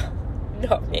officer?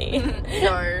 Not me.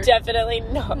 No. Definitely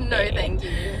not me. No, thank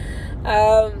you.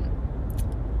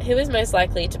 Who is most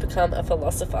likely to become a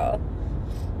philosopher?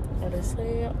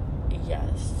 Honestly,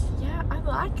 yes. Yeah, I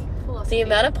like philosophy. The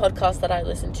amount of podcasts that I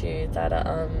listen to that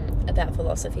are about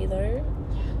philosophy, though,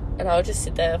 and I'll just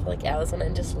sit there for like hours on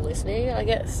end just listening. I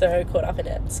get so caught up in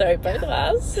it. So both of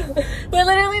us, we're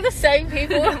literally the same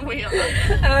people. We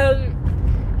are.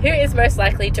 Who is most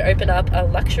likely to open up a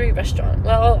luxury restaurant?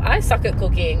 Well, I suck at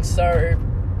cooking, so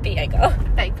Bianca.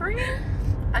 Bakery?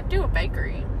 I'd do a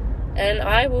bakery. And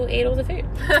I will eat all the food.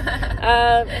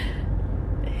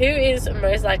 Who is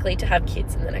most likely to have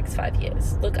kids in the next 5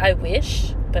 years? Look, I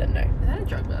wish, but no. Is that a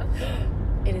drug bus?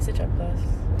 It is a drug bus.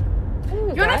 Ooh, You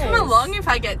want to come guys. along if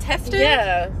I get tested?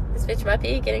 Yeah. This bitch might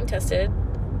be getting tested.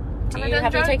 Have I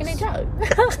done drugs? taken any drugs?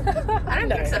 I don't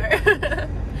think so.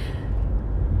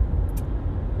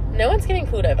 No one's getting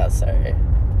pulled over, so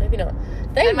maybe not.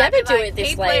 They might never be do like, it this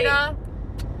 "Keep late. later."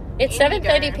 It's In you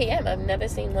 7:30 go. p.m. I've never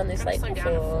seen one this Gotta late slow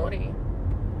before. down to 40.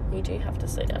 You do have to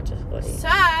slow down to 40. Sir,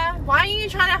 why are you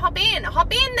trying to hop in?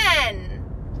 Hop in then.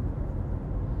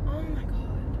 Oh my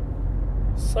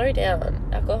god. Slow down.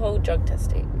 Alcohol drug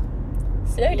testing.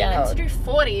 Slow You're meant to down. do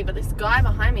 40, but this guy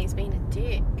behind me is being a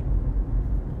dick.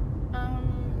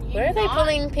 Where are they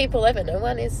pulling people over? No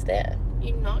one is there.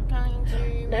 You're not going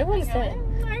to. No one's there.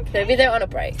 Okay. Maybe they're on a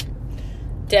break.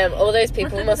 Damn, all those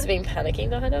people must have been panicking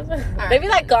behind us. Maybe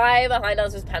that guy behind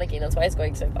us was panicking. That's why he's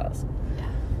going so fast. Yeah.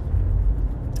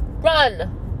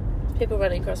 Run! People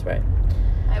running across the road.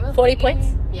 I will 40 see you. points?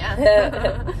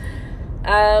 Yeah.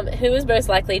 Who is most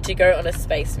likely to go on a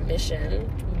space mission?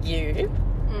 You.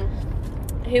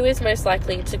 Who is most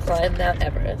likely to climb Mount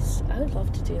Everest? I would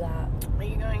love to do that. Are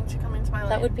you going to come into my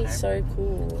land? That would be No. so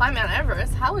cool. Climb Mount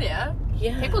Everest? Hell yeah.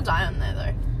 Yeah. People die on there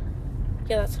though.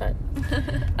 Yeah, that's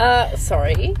fine.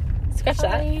 Sorry. Scratch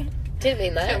Sorry. that. Didn't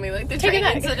mean that. Tell me like the Take it train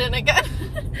back. incident again.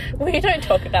 We don't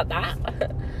talk about that.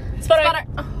 Spotter.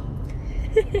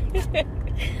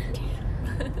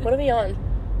 What are we on?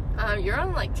 You're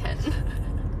on like 10.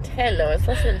 10. No, it's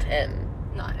less than 10.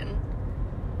 9.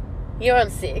 You're on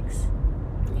 6.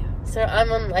 Yeah. So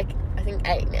I'm on like, I think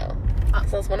 8 now. Oh.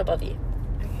 So that's one above you.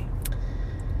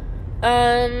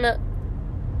 Okay.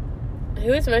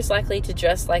 Who is most likely to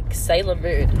dress like Sailor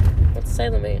Moon? What's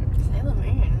Sailor Moon? Sailor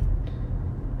Moon.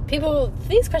 People,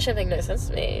 these questions make no sense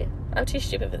to me. I'm too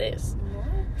stupid for this. What?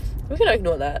 We can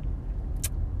ignore that.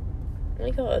 Oh my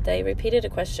god, they repeated a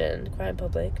question. Cry in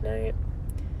public. No.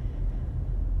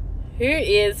 Who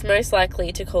is most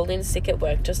likely to call in sick at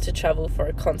work just to travel for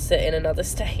a concert in another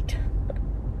state?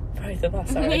 Both of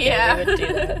us, I reckon Yeah. we would do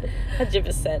that.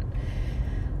 100%.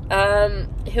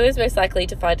 Who is most likely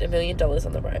to find $1 million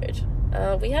on the road?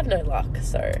 We have no luck,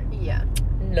 so Yeah.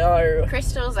 no.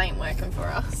 Crystals ain't working for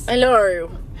us. I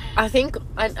know. I think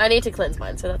I need to cleanse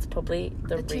mine, so that's probably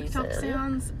the reason. TikTok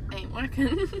sounds ain't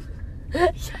working.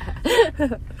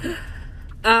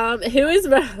 Who is...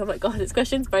 Oh my god, this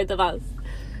question's both of us.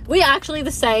 We're actually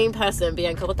the same person,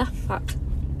 Bianca. What the fuck?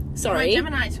 Sorry. You're my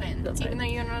Gemini twin. That's Even fine.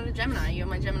 though you're not a Gemini, you're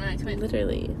my Gemini twin.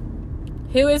 Literally.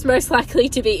 Who is most likely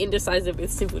to be indecisive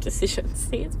with simple decisions?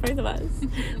 See, it's both of us.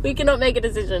 We cannot make a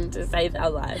decision to save our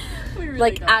life. We really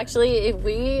Like, don't. actually,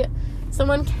 if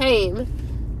someone came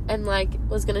and, like,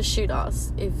 was gonna shoot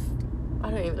us,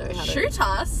 I don't even know how to... Shoot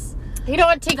us? You know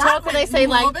on TikTok when they say,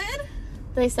 morbid? like,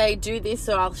 they say, do this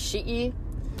or I'll shoot you?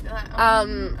 Like,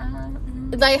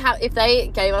 If they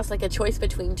gave us, like, a choice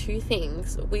between two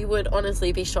things, we would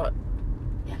honestly be shot.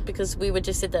 Yeah. Because we would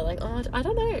just sit there like, oh, I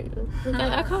don't know.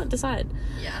 Like, I can't decide.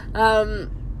 yeah.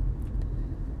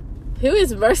 Who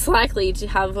is most likely to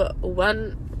have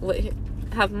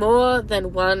more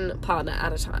than one partner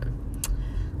at a time?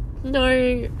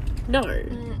 No. No.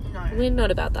 We're not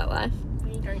about that life.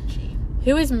 We don't cheat.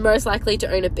 Who is most likely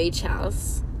to own a beach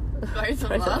house? Both of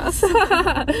Both us. of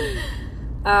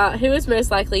us. Who is most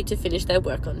likely to finish their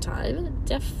work on time?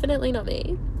 Definitely not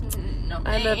me. Not me.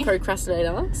 I'm a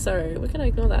procrastinator, so we're going to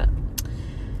ignore that.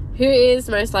 Who is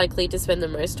most likely to spend the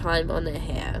most time on their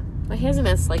hair? My hair's a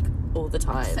mess, like, all the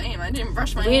time. Same. I didn't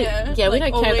brush my We hair. we like,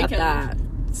 don't all care weekend. about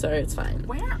that, so it's fine.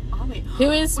 Where are we?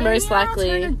 Who is most likely...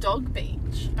 We're at a dog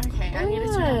beach. Okay, I need to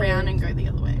turn Oh. around and go the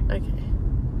other way. Okay.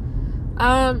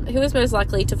 Who is most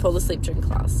likely to fall asleep during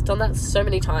class? Done that so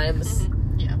many times.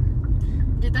 Yeah.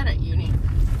 Did that at uni.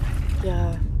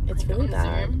 Yeah, it's really On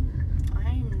bad. Zoom.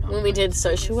 I'm not When we did going to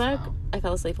social do this work, now. I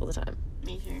fell asleep all the time.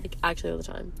 Me too. Like, actually all the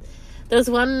time. There was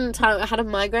one time I had a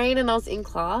migraine and I was in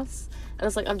class and I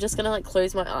was like, I'm just gonna like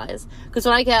close my eyes, because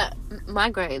when I get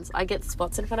migraines I get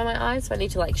spots in front of my eyes, so I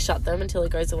need to like shut them until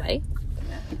it goes away.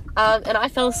 And I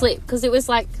fell asleep because it was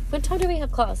like, what time do we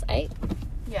have class? 8?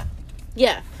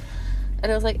 Yeah, and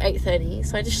it was like 8:30,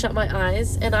 so I just shut my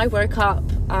eyes and I woke up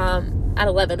at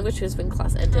 11, which was when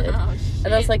class ended.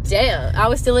 And I was like, damn, I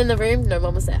was still in the room, no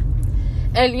one was there.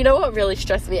 And you know what really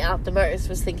stressed me out the most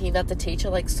was thinking that the teacher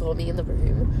like saw me in the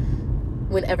room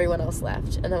when everyone else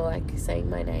left, and they were like saying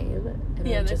my name, and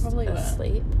I just probably were.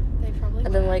 asleep. They probably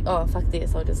And then like, oh fuck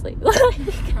this, I'll just sleep.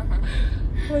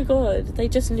 Oh my god, they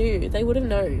just knew. They would have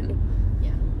known.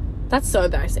 Yeah. That's so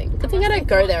embarrassing. Good thing I don't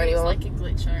go there anymore. Like a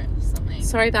glitch or something.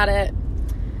 Sorry about it.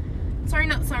 Sorry,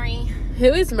 not sorry.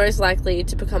 Who is most likely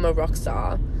to become a rock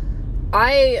star?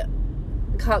 I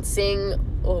can't sing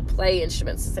or play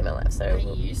instruments to save my life, so I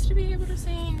used to be able to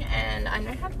sing, and I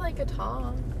know how to play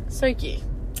guitar. so you.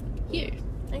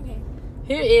 Okay.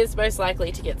 Who is most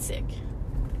likely to get sick?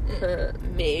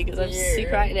 Me, because I'm You.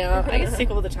 sick right now. I get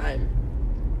sick all the time.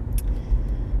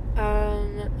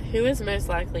 Who is most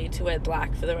likely to wear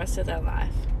black for the rest of their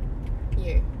life?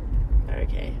 You.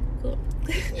 Okay, cool.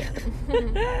 Yeah.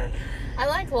 I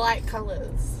like light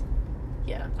colours.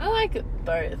 Yeah, I like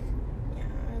both, Yeah,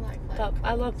 I like light but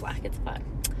I love black. It's fine.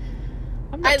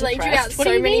 I'm not I laid you depressed. out What do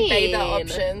so you many mean? beta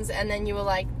options, and then you were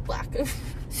like, black.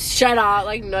 Shut up!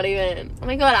 Like not even. Oh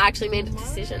my god! I actually made a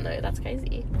decision though. That's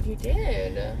crazy. You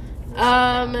did.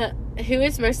 Who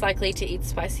is most likely to eat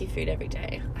spicy food every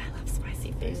day? I love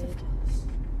spicy food.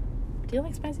 Do you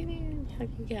like spicy food?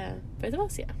 Yeah, both of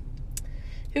us. Yeah.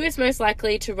 Who is most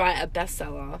likely to write a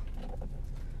bestseller?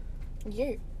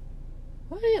 You.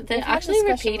 What? We've They're had actually this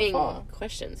question repeating before.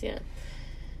 questions. Yeah.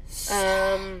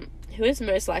 Who is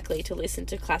most likely to listen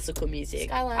to classical music?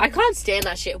 Skyline. I can't stand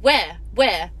that shit. Where?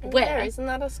 Isn't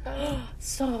that a sky?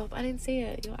 Stop! I didn't see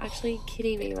it. You're actually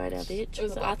kidding me right now, bitch. It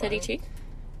was Was a it R32?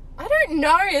 I don't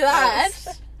know that.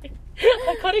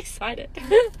 I got excited.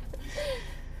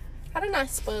 Had a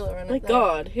nice spoiler on it. My though.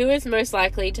 god, who is most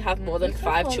likely to have more than You could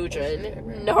 5 have children?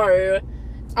 children. No.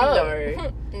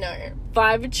 Oh. No.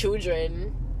 5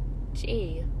 children.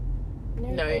 Gee.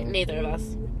 No, neither of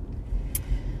us.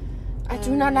 I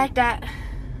do not like that.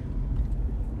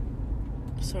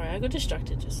 Sorry, I got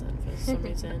distracted just then for some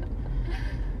reason.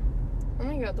 Oh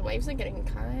my god, the waves are getting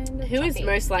kind of Who is choppy.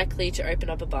 most likely to open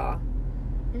up a bar?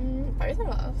 Both of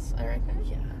us, I reckon.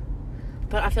 Yeah.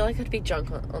 But I feel like I'd be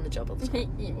drunk on the job all the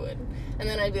time. You would. And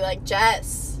then I'd be like,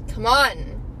 Jess, come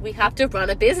on. We have to run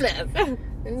a business. This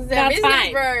is our That's business,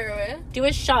 fine. bro. Do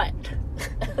a shot.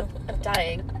 I'm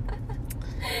dying.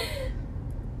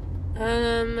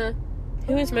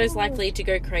 Who is most likely to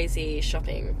go crazy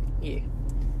shopping? You.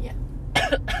 Yeah.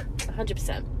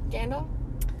 100%. Gander,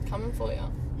 coming for you.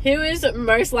 Who is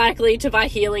most likely to buy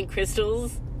healing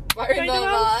crystals? Both Both of of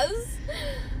us. Oh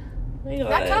my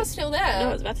god. That car's still there. No,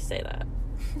 I was about to say that.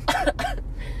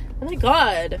 Oh my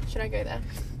god. Should I go there?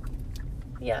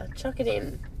 Yeah, chuck it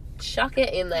in. Chuck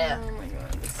it in there. Oh my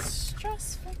god, it's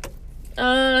stressful. Did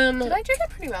Um, I do that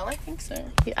pretty well? I think so.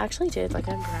 you actually did. Like,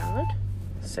 I'm proud.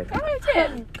 So proud. Oh, I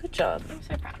did. Good job. I'm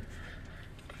so proud.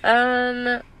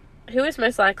 Who is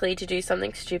most likely to do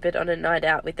something stupid on a night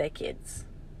out with their kids?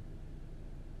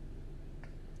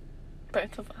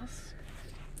 Both of us.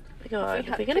 Oh my god, If we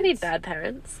had we're gonna be kids. bad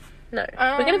parents. No,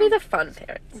 we're gonna be the fun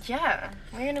parents. Yeah,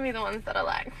 we're gonna be the ones that are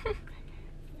like,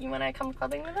 you wanna come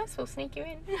clubbing with us? We'll sneak you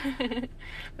in.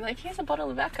 We're like, here's a bottle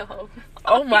of alcohol.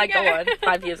 Oh Off my you go. god,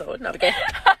 5 years old. No, okay.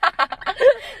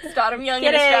 Start 'em young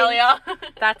Kidding. in Australia.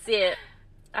 That's it.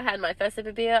 I had my first sip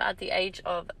of beer at the age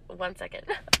of 1 second.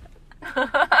 Can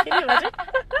you imagine?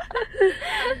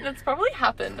 That's probably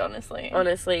happened, honestly.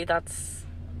 Honestly, that's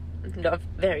not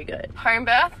very good. Home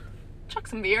birth, chuck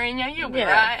some beer in you, you'll be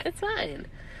Yeah, right. it's fine.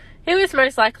 Who is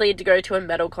most likely to go to a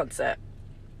metal concert?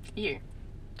 You.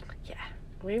 Yeah,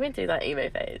 we went through that emo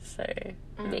phase, so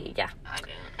me, yeah. I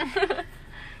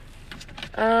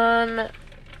didn't.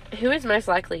 Who is most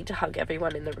likely to hug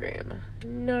everyone in the room?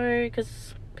 No,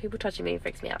 because people touching me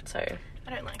freaks me out, so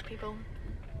I don't like people.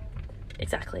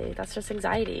 exactly, that's just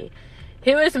anxiety.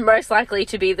 Who is most likely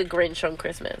to be the Grinch on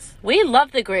Christmas? We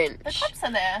love the Grinch. The cops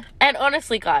are there. And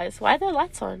honestly, guys, why are there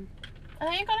lights on?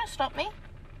 Are you gonna stop me?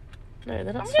 No,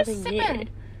 they're not I'm just stopping you. sipping.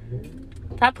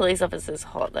 That police officer's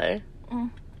hot, though.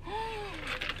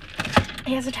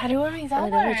 He has a tattoo on his I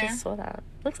elbow. never just saw that.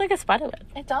 Looks like a spiderweb.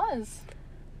 It does.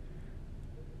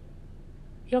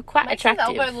 You're quite Makes attractive.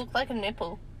 his elbow look like a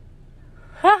nipple.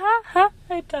 Ha ha ha,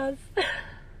 it does.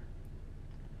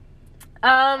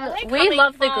 they We coming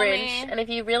love the for Grinch, me? and if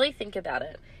you really think about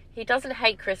it, he doesn't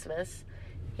hate Christmas.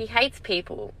 He hates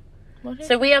people.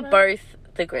 So we are both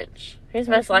the Grinch. Who's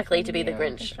most likely to be the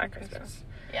Grinch at Christmas?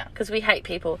 Yeah. Because we hate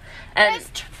people. And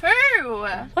That's true.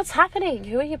 what's happening?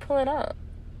 Who are you pulling up?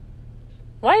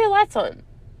 Why are your lights on?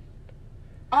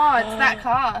 Oh, it's that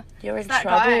car. You're It's in that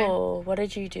trouble. What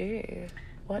did you do?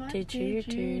 What did you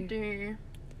do?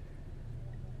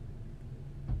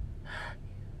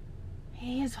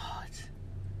 He is hot.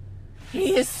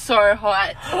 He is so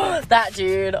hot. That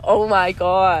dude. Oh my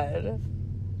god.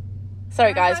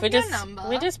 Sorry Can I guys, have we're your just number?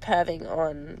 we're just perving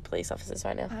on police officers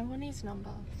right now. I want his number.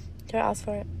 Don't ask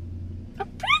for it. A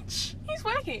bitch! He's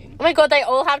working. Oh my god, they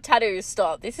all have tattoos.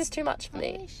 Stop. This is too much for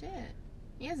me. Holy shit.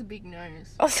 He has a big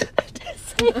nose.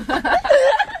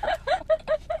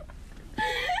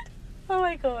 Oh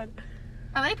my god.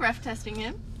 Are they breath testing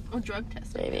him? Or drug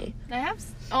testing? Maybe. They have...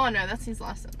 Oh no, that's his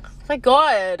license. Oh my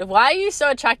god. Why are you so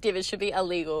attractive? It should be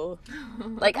illegal.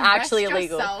 Like, actually Rest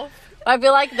illegal. yourself. I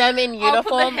feel like them in I'll put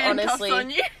the uniform, handcuffs honestly. on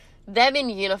you. Them in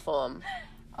uniform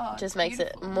Oh, just makes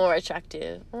it beautiful. more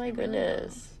attractive. Oh my It really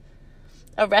goodness.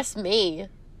 Arrest me.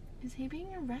 Is he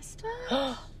being arrested?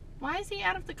 Why is he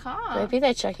out of the car? Maybe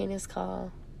they're checking his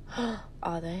car.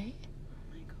 Are they?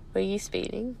 Oh my god. Were you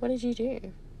speeding? What did you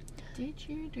do? Did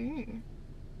you do?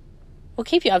 We'll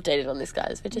keep you updated on this,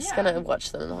 guys. We're just Yeah. gonna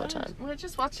watch them the whole time. We're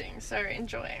just watching, so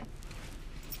enjoy.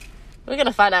 We're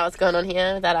gonna find out what's going on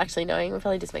here without actually knowing. We'll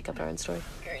probably just make up our own story.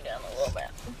 Going down a little bit.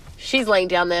 She's laying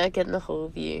down there, getting the whole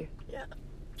view. Yeah.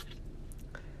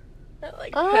 That,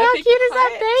 like, Oh, how perfect cute is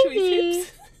height that to his baby?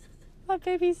 hips. That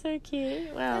baby's so cute.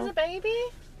 There's Wow. a baby?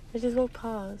 They just walked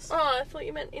past. Oh, I thought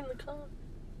you meant in the car.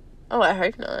 Oh, I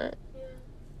hope not. Yeah.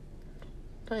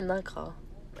 Not in that car.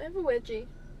 I have a wedgie.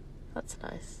 That's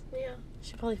nice. Yeah.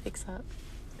 Should probably fix that.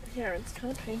 Yeah, it's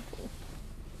kind of painful.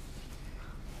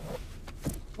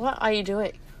 What are you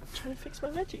doing? Trying to fix my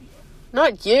wedgie.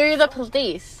 Not you, the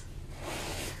police.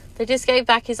 They just gave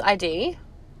back his ID.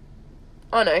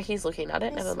 Oh no, he's looking at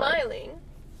it. He's Never mind. smiling.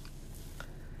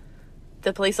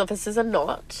 The police officers are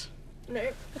not. No.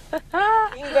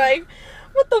 He's like,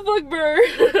 what the fuck, bro?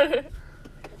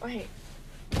 Wait.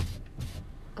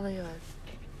 Oh my god.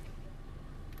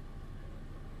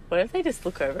 What if they just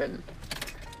look over and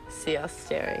see us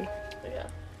staring? Yeah.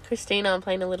 Christina, I'm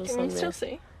playing a little Can song you still there.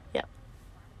 see? Yeah.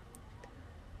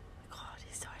 God,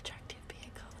 he's so attractive.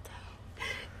 Being girl, what the hell?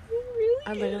 He really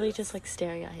I'm is. literally just like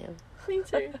staring at him. Me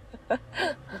too.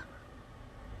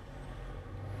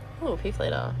 Oh, P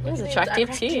later. He was He's attractive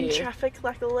directing too. traffic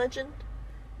like a legend.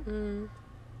 You're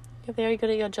very good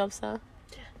at your job, sir.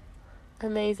 Yeah.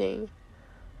 Amazing.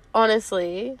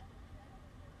 Honestly,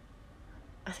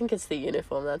 I think it's the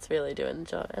uniform that's really doing the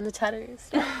job. And the tattoos.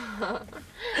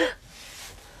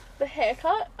 The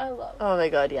haircut, I love. Oh my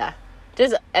god, yeah.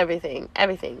 Just everything.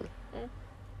 Everything. Mm.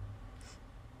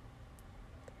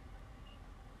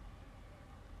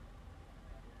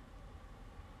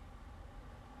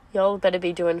 Y'all better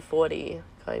be doing 40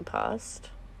 going past.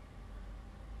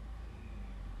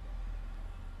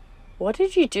 What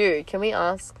did you do? Can we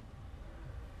ask?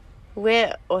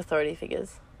 We're authority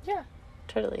figures. Yeah,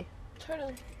 Totally.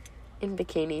 totally. In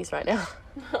bikinis right now.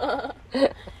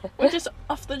 We're just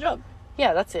off the job.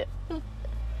 Yeah, that's it.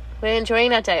 We're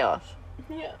enjoying our day off.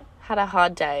 Yeah. Had a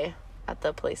hard day at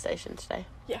the police station today.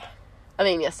 Yeah. I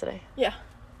mean, yesterday. Yeah.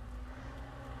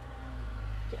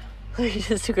 You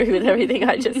just agree with everything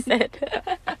I just said.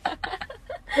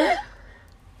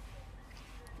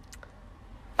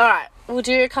 Alright, we'll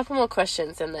do a couple more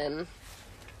questions and then...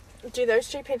 Do those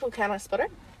two people count as spotter?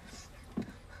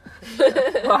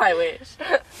 I wish.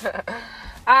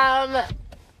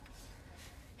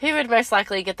 Who would most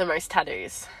likely get the most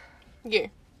tattoos? You.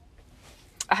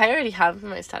 I already have the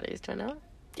most tattoos, do I not?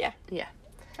 Yeah. Yeah.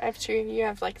 I have two. You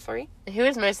have like three. Who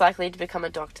is most likely to become a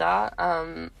doctor? I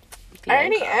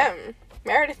already Bianca. am.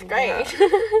 Meredith Grey.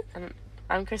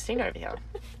 I'm Christina over here.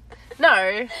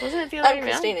 No, wasn't it the other I'm way around?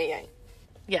 Christina Yang.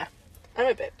 Yeah. I'm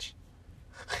a bitch.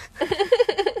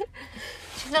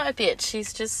 She's not a bitch.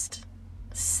 She's just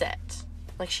set.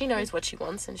 Like, she knows what she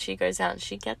wants and she goes out and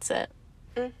she gets it.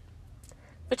 Mm.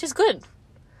 Which is good.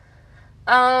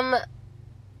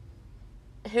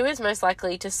 Who is most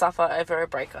likely to suffer over a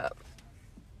breakup?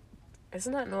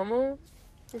 Isn't that normal?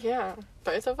 Yeah.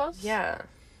 Both of us? Yeah.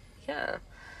 Yeah.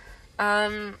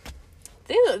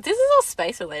 This is all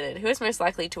space related. Who is most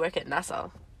likely to work at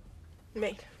NASA?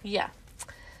 Me. Yeah.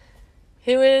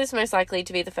 Who is most likely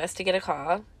to be the first to get a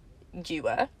car? You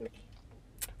were. Me.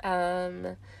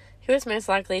 Who is most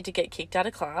likely to get kicked out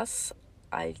of class?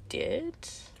 I did.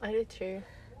 I did too.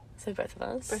 So both of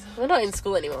us. Both of We're not in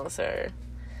school anymore, so...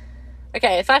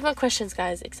 Okay, 5 more questions,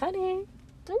 guys. Exciting.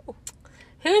 Ooh.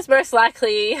 Who is most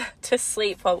likely to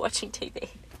sleep while watching TV?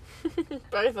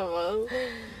 Both of us.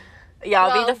 Yeah,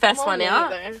 I'll be Well, the first more one me, out,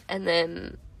 though. and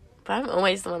then. But I'm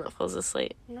always the one that falls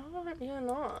asleep. No, you're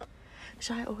not.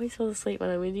 Should I always fall asleep when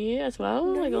I'm with you as well?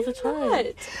 Like all the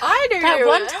time. I do. That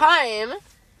one time.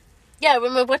 Yeah,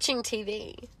 when we're watching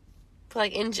TV.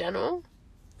 Like in general,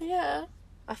 Yeah.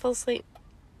 I fall asleep.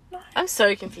 No. I'm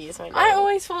so confused right now. I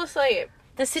always fall asleep.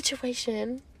 The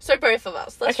situation. So both of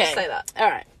us. Let's just say that. All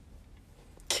right.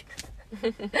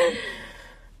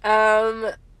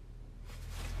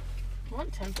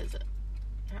 What temp is it?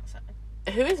 Outside.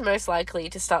 Who is most likely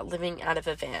to start living out of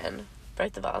a van?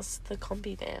 Both of us. The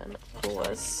combi van, of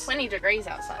course. 20 degrees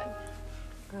outside.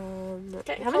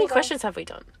 Getting How many colder. questions have we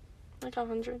done? Like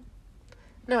 100.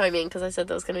 No, I mean, because I said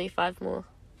there was going to be 5 more.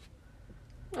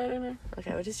 I don't know.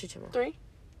 Okay, we'll just do 2 more. 3?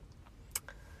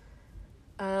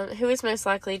 Who is most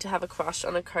likely to have a crush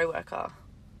on a co-worker?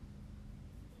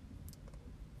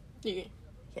 You.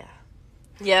 Yeah.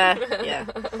 Yeah.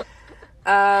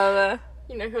 Yeah.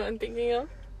 You know who I'm thinking of?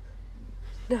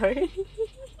 No.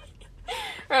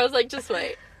 Or I was like, just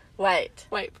wait. Wait.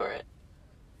 Wait for it.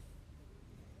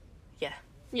 Yeah.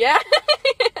 Yeah?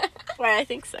 Wait, I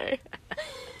think so.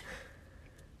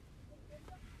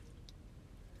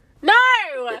 No!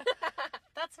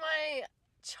 That's my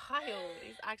child.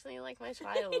 He's actually like my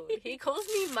child. He calls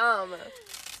me mum.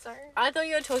 Sorry? I thought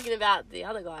you were talking about the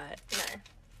other guy. No.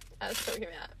 I was talking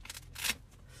about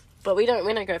But we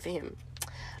don't go for him.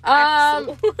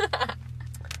 Axel.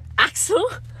 Axel?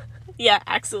 Yeah,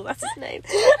 Axel, that's his name.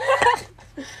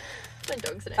 My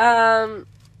dog's name.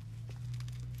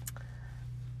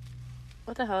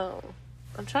 What the hell?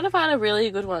 I'm trying to find a really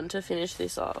good one to finish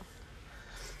this off.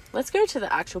 Let's go to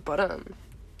the actual bottom.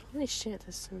 Holy shit,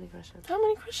 there's so many questions. How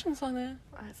many questions are there?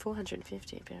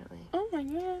 450 apparently. Oh my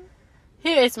god. Who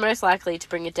is most likely to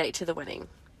bring a date to the wedding?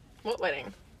 What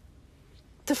wedding?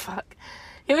 The fuck?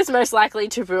 Who is most likely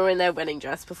to ruin their wedding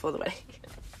dress before the wedding?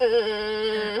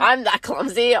 I'm that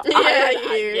clumsy. Yeah,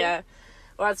 you. Yeah.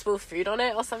 Or I'd spill food on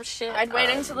it or some shit. I'd wait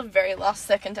until the very last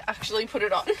second to actually put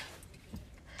it on.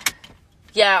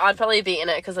 Yeah, I'd probably be in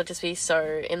it because I'd just be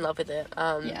so in love with it.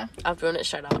 Yeah. I'd ruin it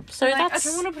straight up. So Like, that's...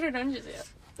 I don't want to put it on just yet.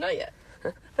 Not yet.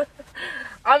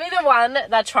 I'll be the one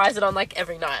that tries it on like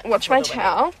every night. Watch before my the wedding.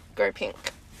 towel go pink.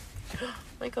 Oh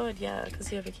my god, yeah,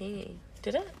 because you have a bikini.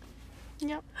 Did it?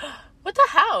 Yep. What the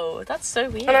hell? That's so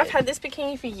weird. And I've had this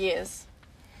bikini for years.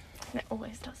 And it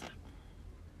always does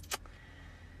it.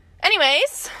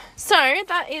 Anyways, so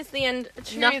that is the end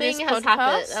to Nothing this has podcast.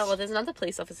 happened. Oh, well, there's another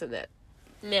police officer there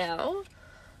now.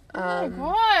 Oh my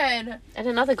god. And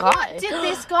another guy. What did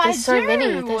this guy There's so do?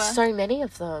 many. There's so many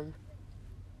of them.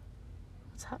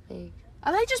 What's happening?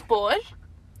 Are they just bored?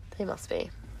 They must be.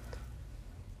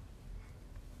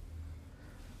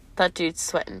 That dude's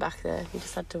sweating back there. He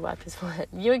just had to wipe his forehead.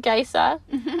 You okay, sir?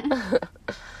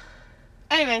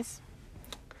 Anyways.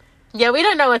 Yeah, we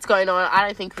don't know what's going on. I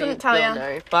don't think we Couldn't tell will ya.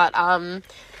 know. But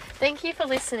thank you for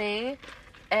listening.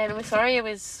 And we're sorry it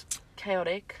was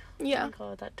chaotic. Yeah. Oh my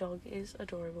god, that dog is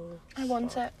adorable. I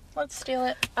want it. Let's steal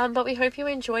it. But we hope you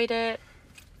enjoyed it.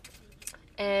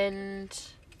 And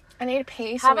I need a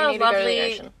pee, so Have we a need to go to the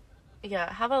lovely- ocean.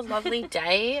 yeah, have a lovely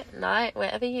day, night,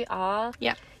 wherever you are.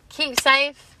 Yeah. Keep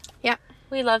safe. Yeah.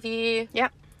 We love you. Yeah.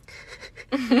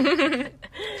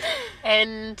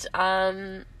 And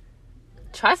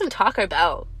try some Taco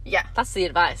Bell. Yeah. That's the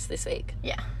advice this week.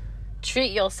 Yeah.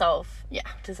 Treat yourself Yeah.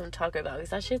 to some Taco Bell because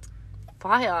that shit's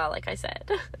fire, like I said.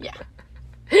 Yeah.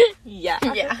 Yeah.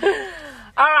 Yeah.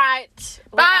 All right.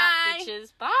 We're out, Bye.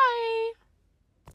 bitches. Bye.